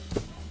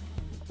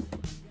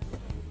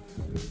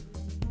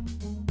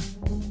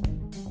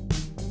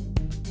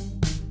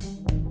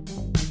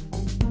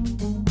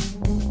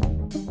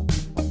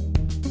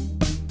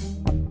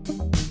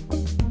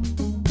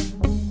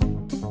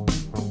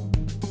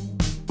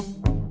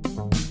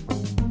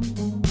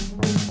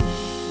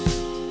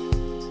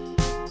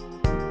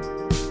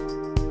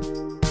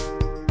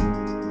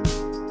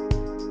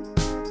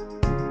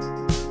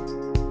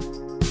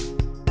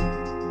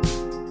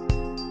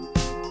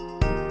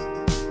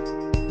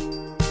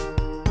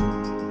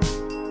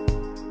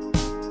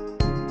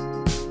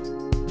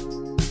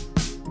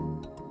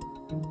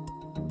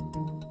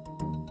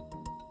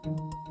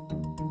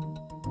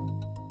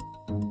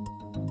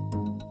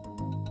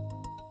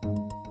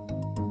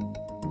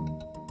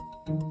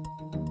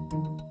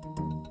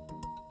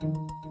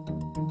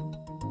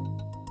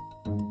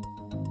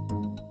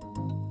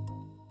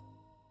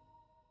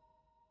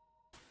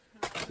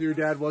 Your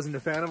dad wasn't a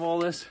fan of all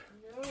this?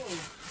 No.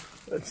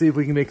 Let's see if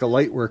we can make a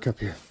light work up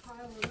here.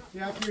 Pile it up.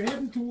 Yeah, if you're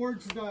heading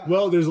towards the...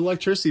 Well, there's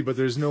electricity, but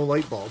there's no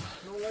light bulb.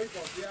 No light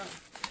bulb, yeah.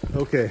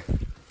 Okay.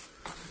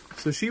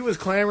 So she was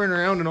clambering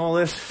around and all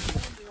this.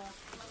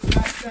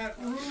 That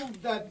room,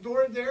 that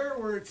door there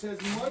where it says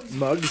mugs.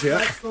 Mugs, yeah.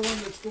 That's the one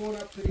that's going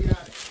up to the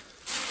attic.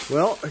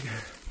 Well,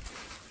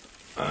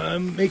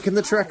 I'm making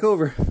the trek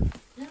over.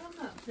 Yeah,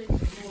 I'm not taking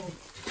the old.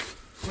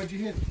 What'd you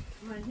hit?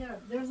 My head.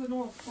 There's an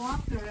old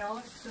clock there,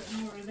 Alex,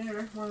 sitting over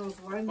there. One of those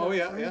windows. Oh,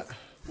 yeah, yeah.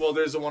 Well,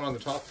 there's the one on the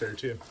top there,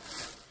 too.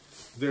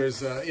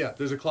 There's, yeah,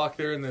 there's a clock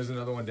there, and there's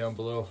another one down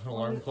below. An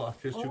alarm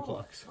clock. There's two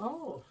clocks.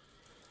 Oh.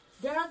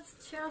 Dad's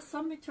chest.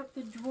 Somebody took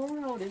the drawer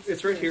out.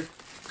 It's right here.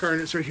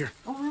 Karen, it's right here.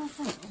 Oh, is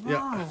it? Yeah.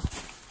 Wow.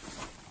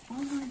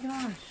 Oh, my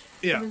gosh.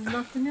 Yeah. There's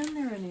nothing in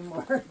there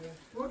anymore.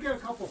 We'll get a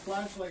couple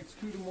flashlights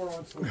too tomorrow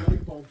on some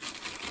light bulbs.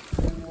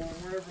 And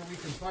wherever we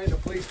can find a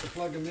place to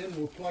plug them in,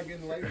 we'll plug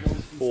in light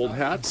bulbs. And Old stuff.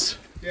 hats.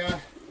 Yeah.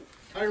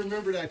 I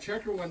remember that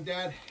checker one.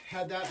 Dad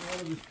had that in one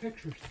of his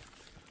pictures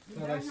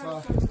that I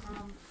saw.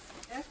 Some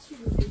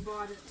etchings he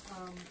bought at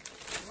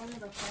one of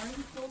the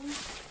farm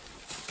stores.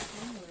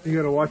 You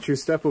gotta watch your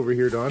step over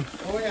here, Don.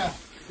 Oh, yeah.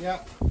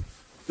 Yeah.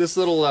 This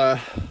little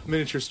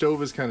miniature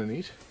stove is kind of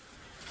neat.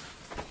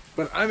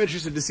 But I'm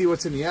interested to see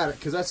what's in the attic,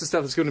 because that's the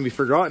stuff that's going to be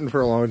forgotten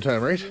for a long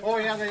time, right? Oh,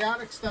 yeah. The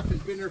attic stuff has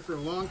been there for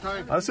a long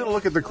time. I was going to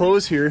look at the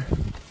clothes here.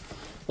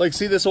 Like,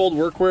 see this old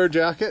workwear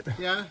jacket?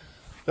 Yeah.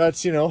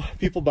 That's, you know,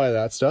 people buy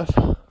that stuff.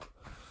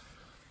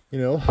 You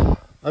know,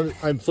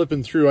 I'm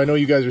flipping through. I know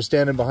you guys are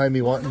standing behind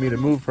me wanting me to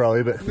move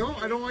probably, but... No,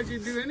 I don't want you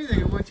to do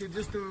anything. I want you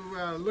just to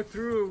look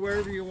through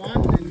wherever you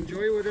want and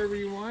enjoy whatever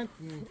you want.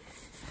 And...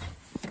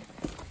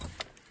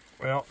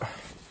 Well,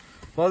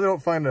 as long as I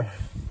don't find a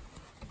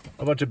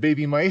bunch of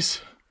baby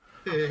mice.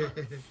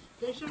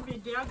 They should be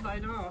dead by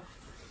now.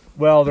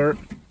 Well, they're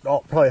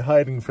all probably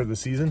hiding for the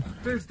season.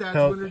 There's Dad's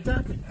winter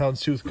jacket.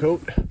 Houndstooth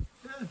coat.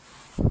 Yeah.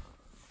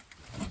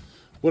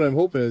 What I'm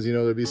hoping is, you know,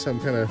 there'll be some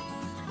kind of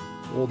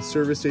old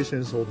service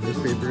stations, old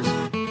newspapers.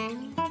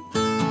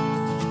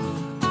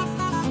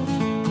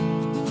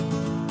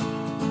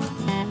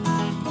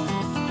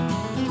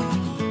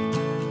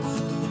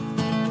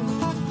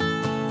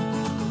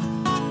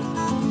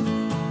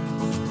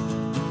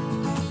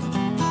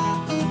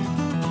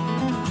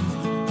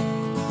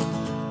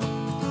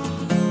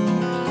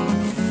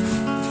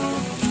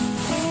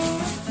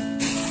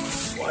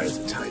 Why is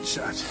it tied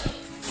shut?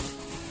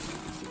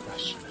 That's the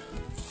question.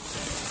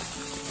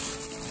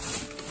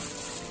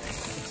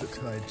 It's a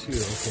tied too.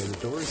 Okay, the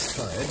door is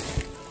tied.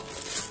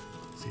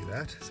 See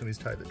that? Somebody's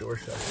tied the door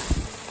shut.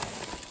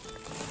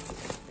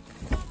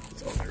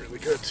 It's all really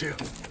good too.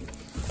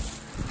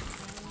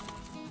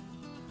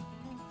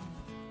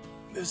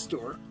 This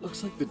door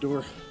looks like the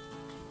door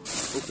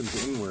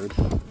opens inward.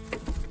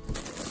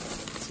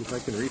 Let's see if I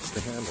can reach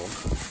the handle.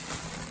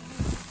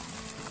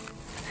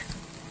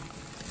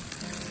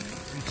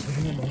 Reach the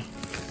handle.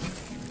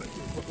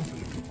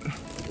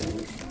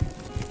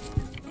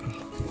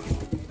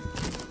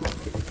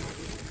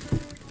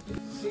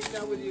 Take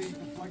that with you, you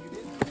can plug it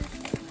in.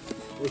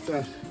 What's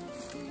that?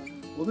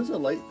 Well, there's a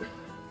light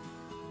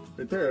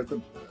right there. At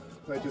the,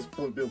 I just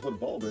be able to put a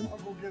bulb in. I'll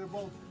go get a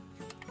bulb.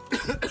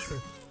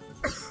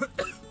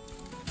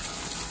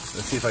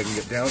 Let's see if I can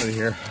get down in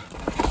here.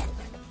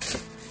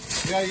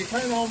 Yeah, you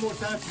kind of almost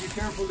have to be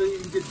careful that you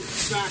can get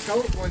back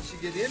out once you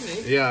get in,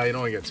 eh? Yeah, you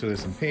don't want to get to.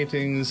 There's some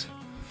paintings,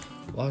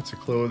 lots of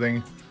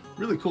clothing.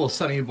 Really cool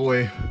Sunny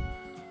Boy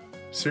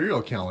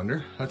cereal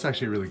calendar. That's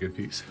actually a really good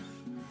piece.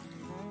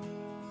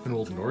 An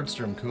old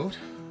Nordstrom coat.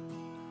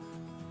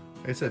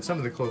 Like I said, some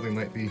of the clothing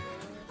might be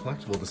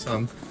collectible to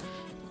some.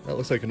 That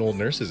looks like an old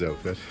nurse's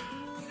outfit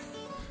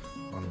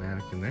on a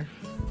mannequin there.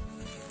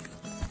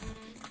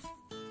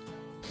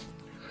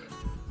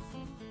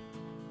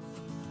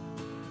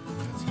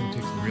 That's gonna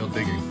take some real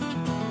digging.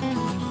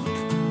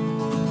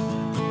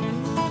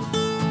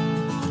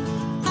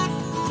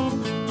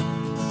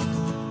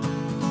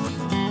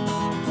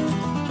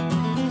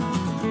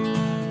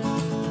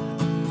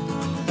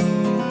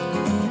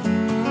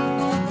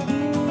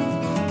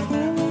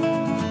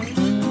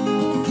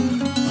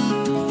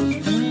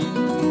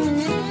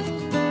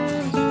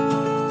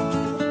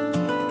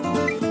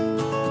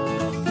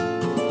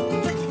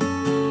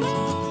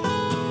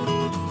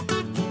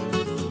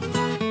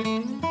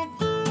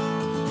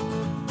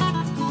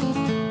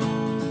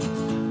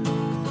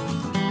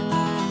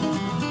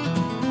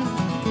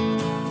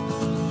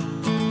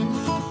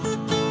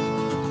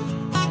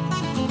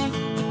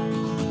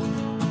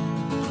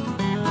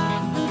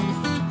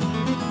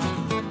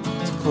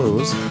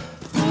 Close. I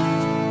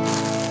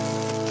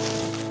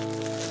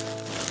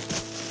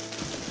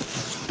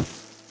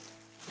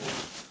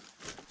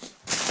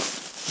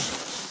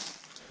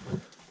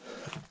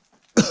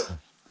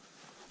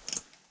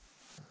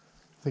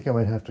think I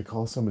might have to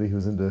call somebody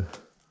who's into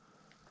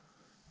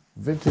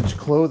vintage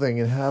clothing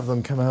and have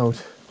them come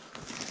out.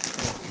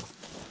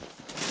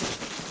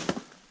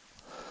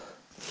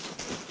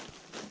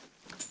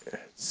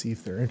 See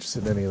if they're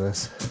interested in any of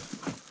this.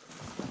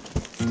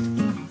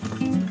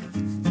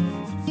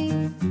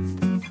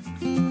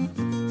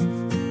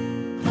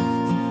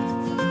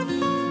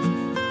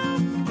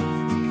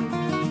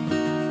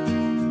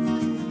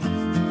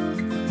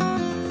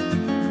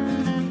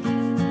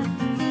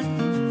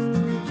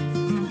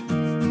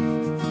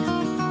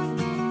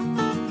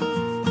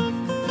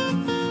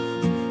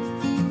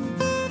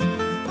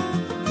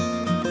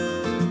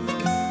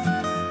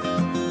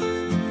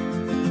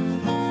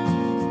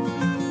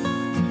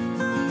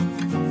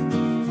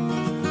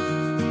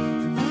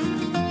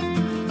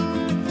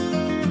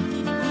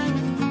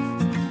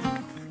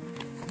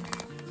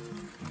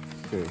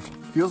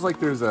 Feels like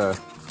there's a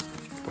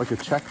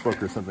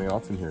checkbook or something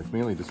else in here. It's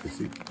mainly just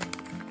receipts.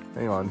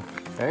 Hang on.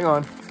 Hang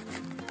on.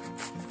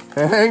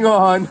 Hang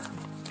on.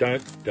 Dun,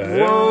 dun.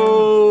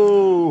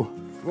 Whoa!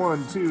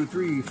 1, 2,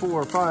 3,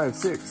 4, 5,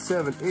 6,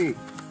 7, 8,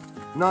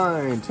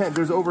 9, 10.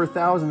 There's over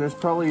 1,000. There's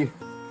probably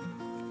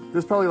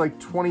like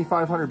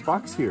 2,500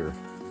 bucks here.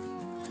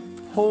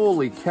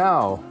 Holy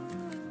cow.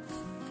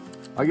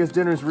 I guess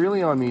dinner's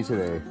really on me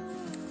today.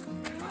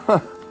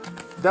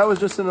 That was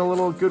just in a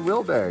little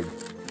Goodwill bag.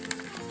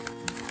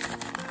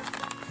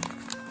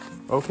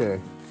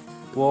 Okay.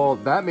 Well,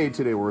 that made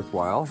today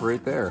worthwhile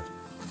right there.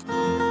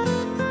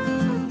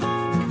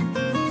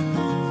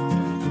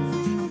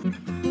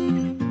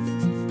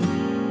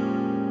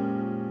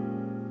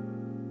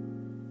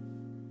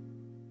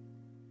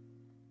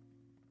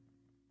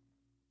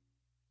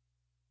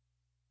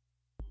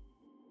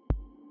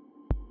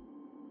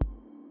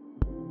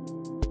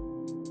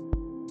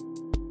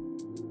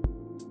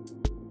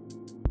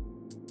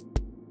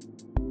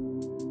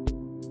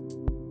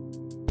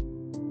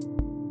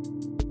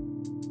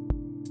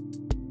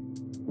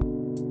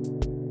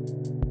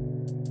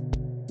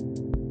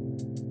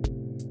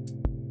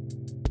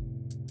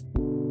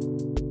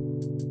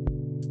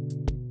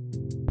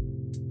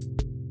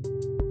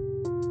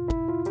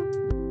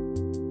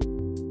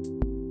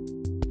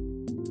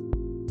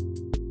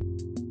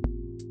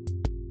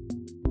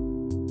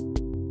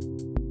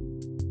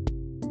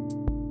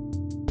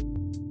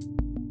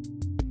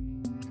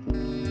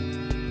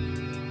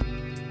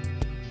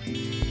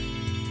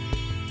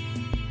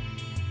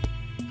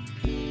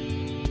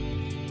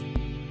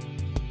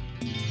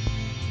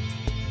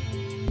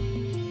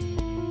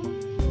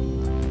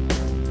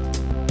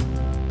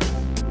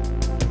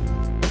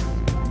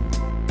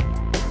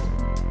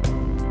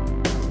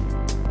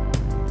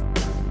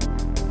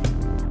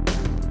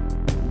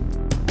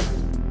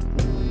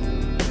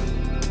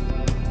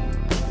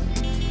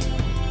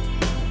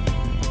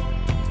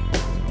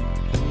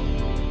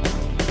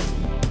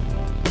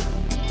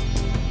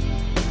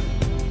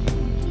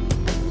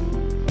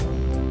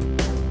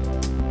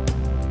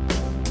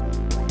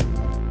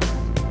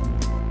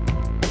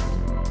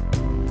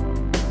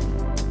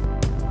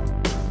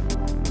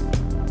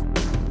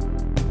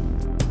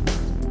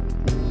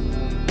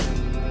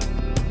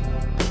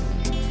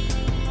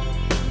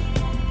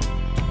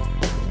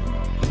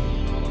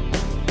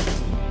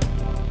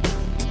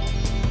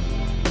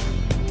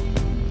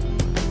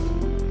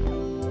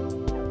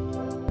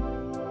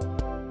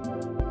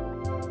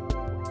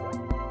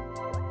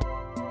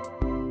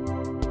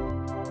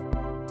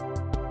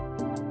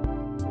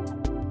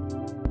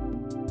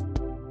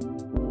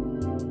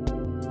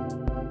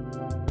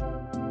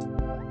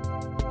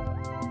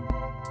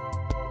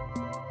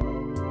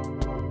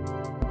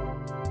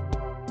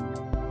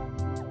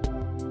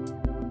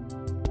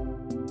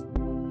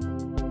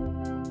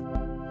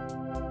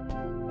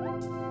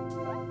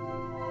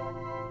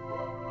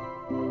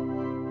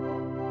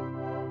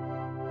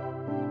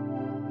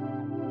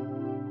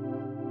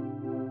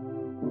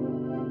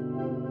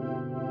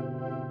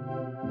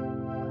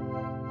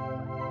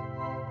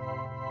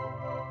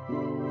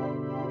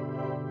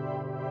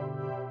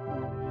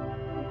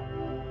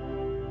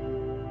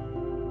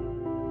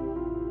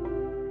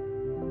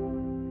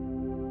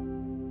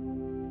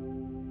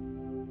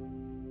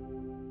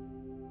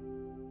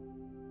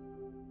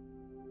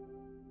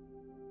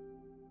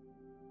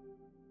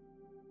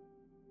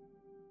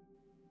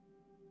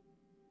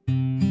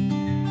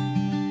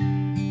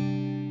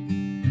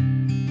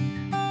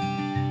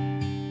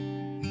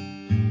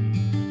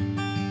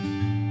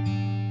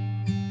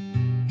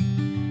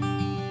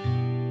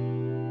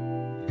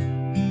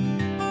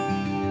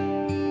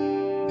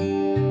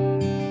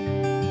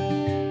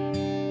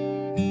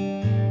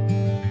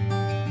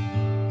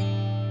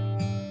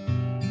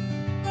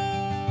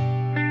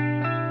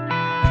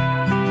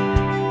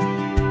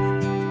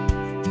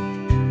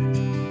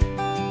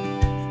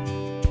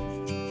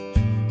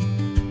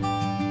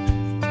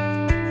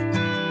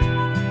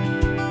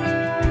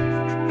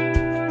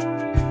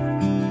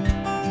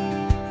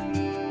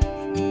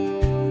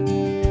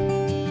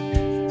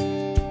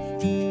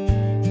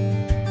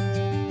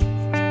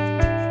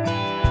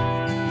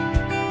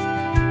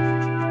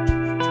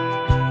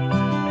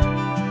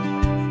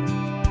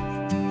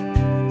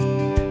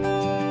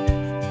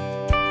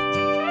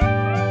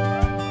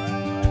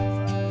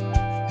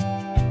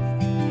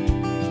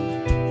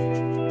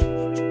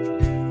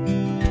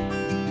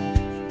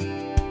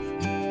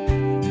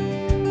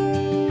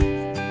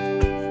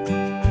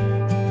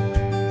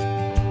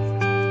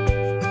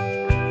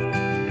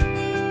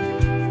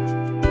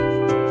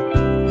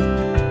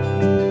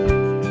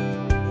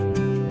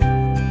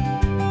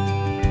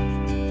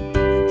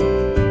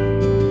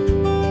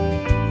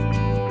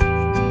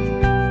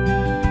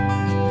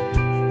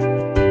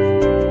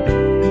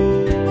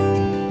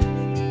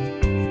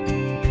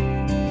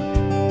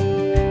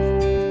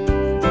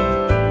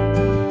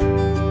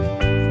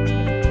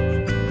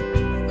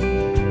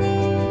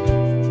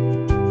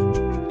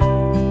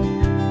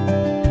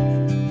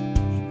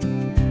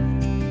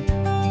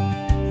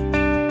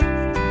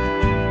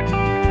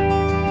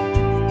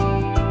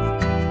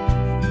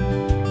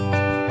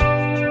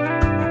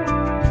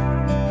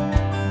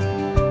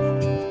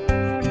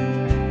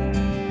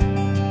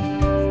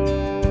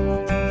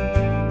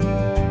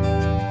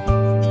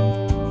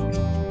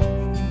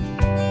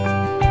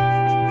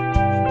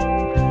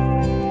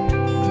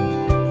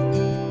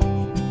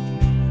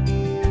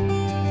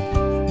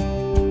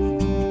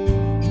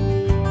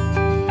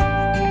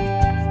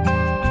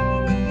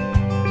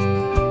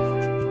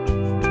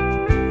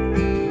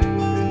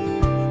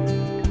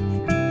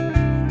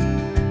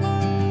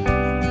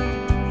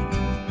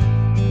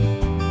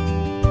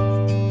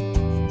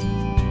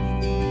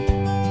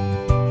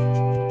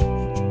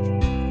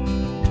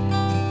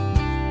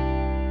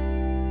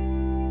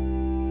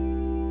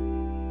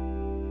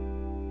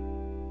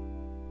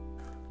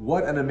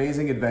 what an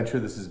amazing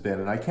adventure this has been.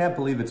 And I can't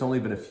believe it's only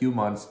been a few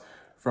months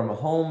from a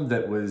home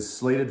that was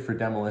slated for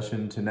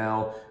demolition to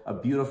now a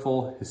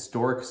beautiful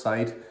historic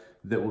site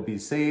that will be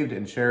saved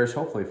and cherished,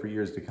 hopefully for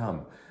years to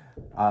come.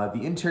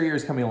 The interior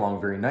is coming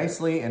along very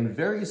nicely, and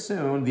very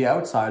soon the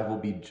outside will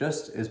be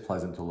just as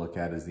pleasant to look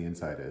at as the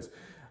inside is.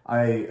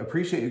 I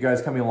appreciate you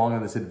guys coming along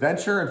on this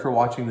adventure and for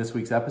watching this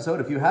week's episode.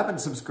 If you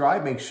haven't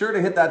subscribed, make sure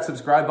to hit that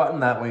subscribe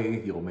button. That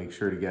way you'll make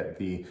sure to get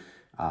the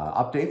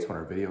updates when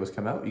our videos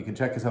come out. You can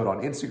check us out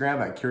on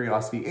Instagram at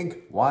Curiosity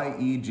Inc.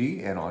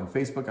 YEG, and on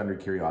Facebook under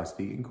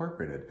Curiosity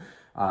Incorporated.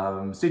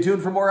 Stay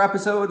tuned for more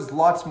episodes,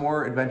 lots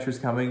more adventures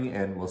coming,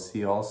 and we'll see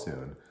you all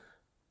soon.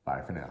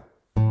 Bye for now.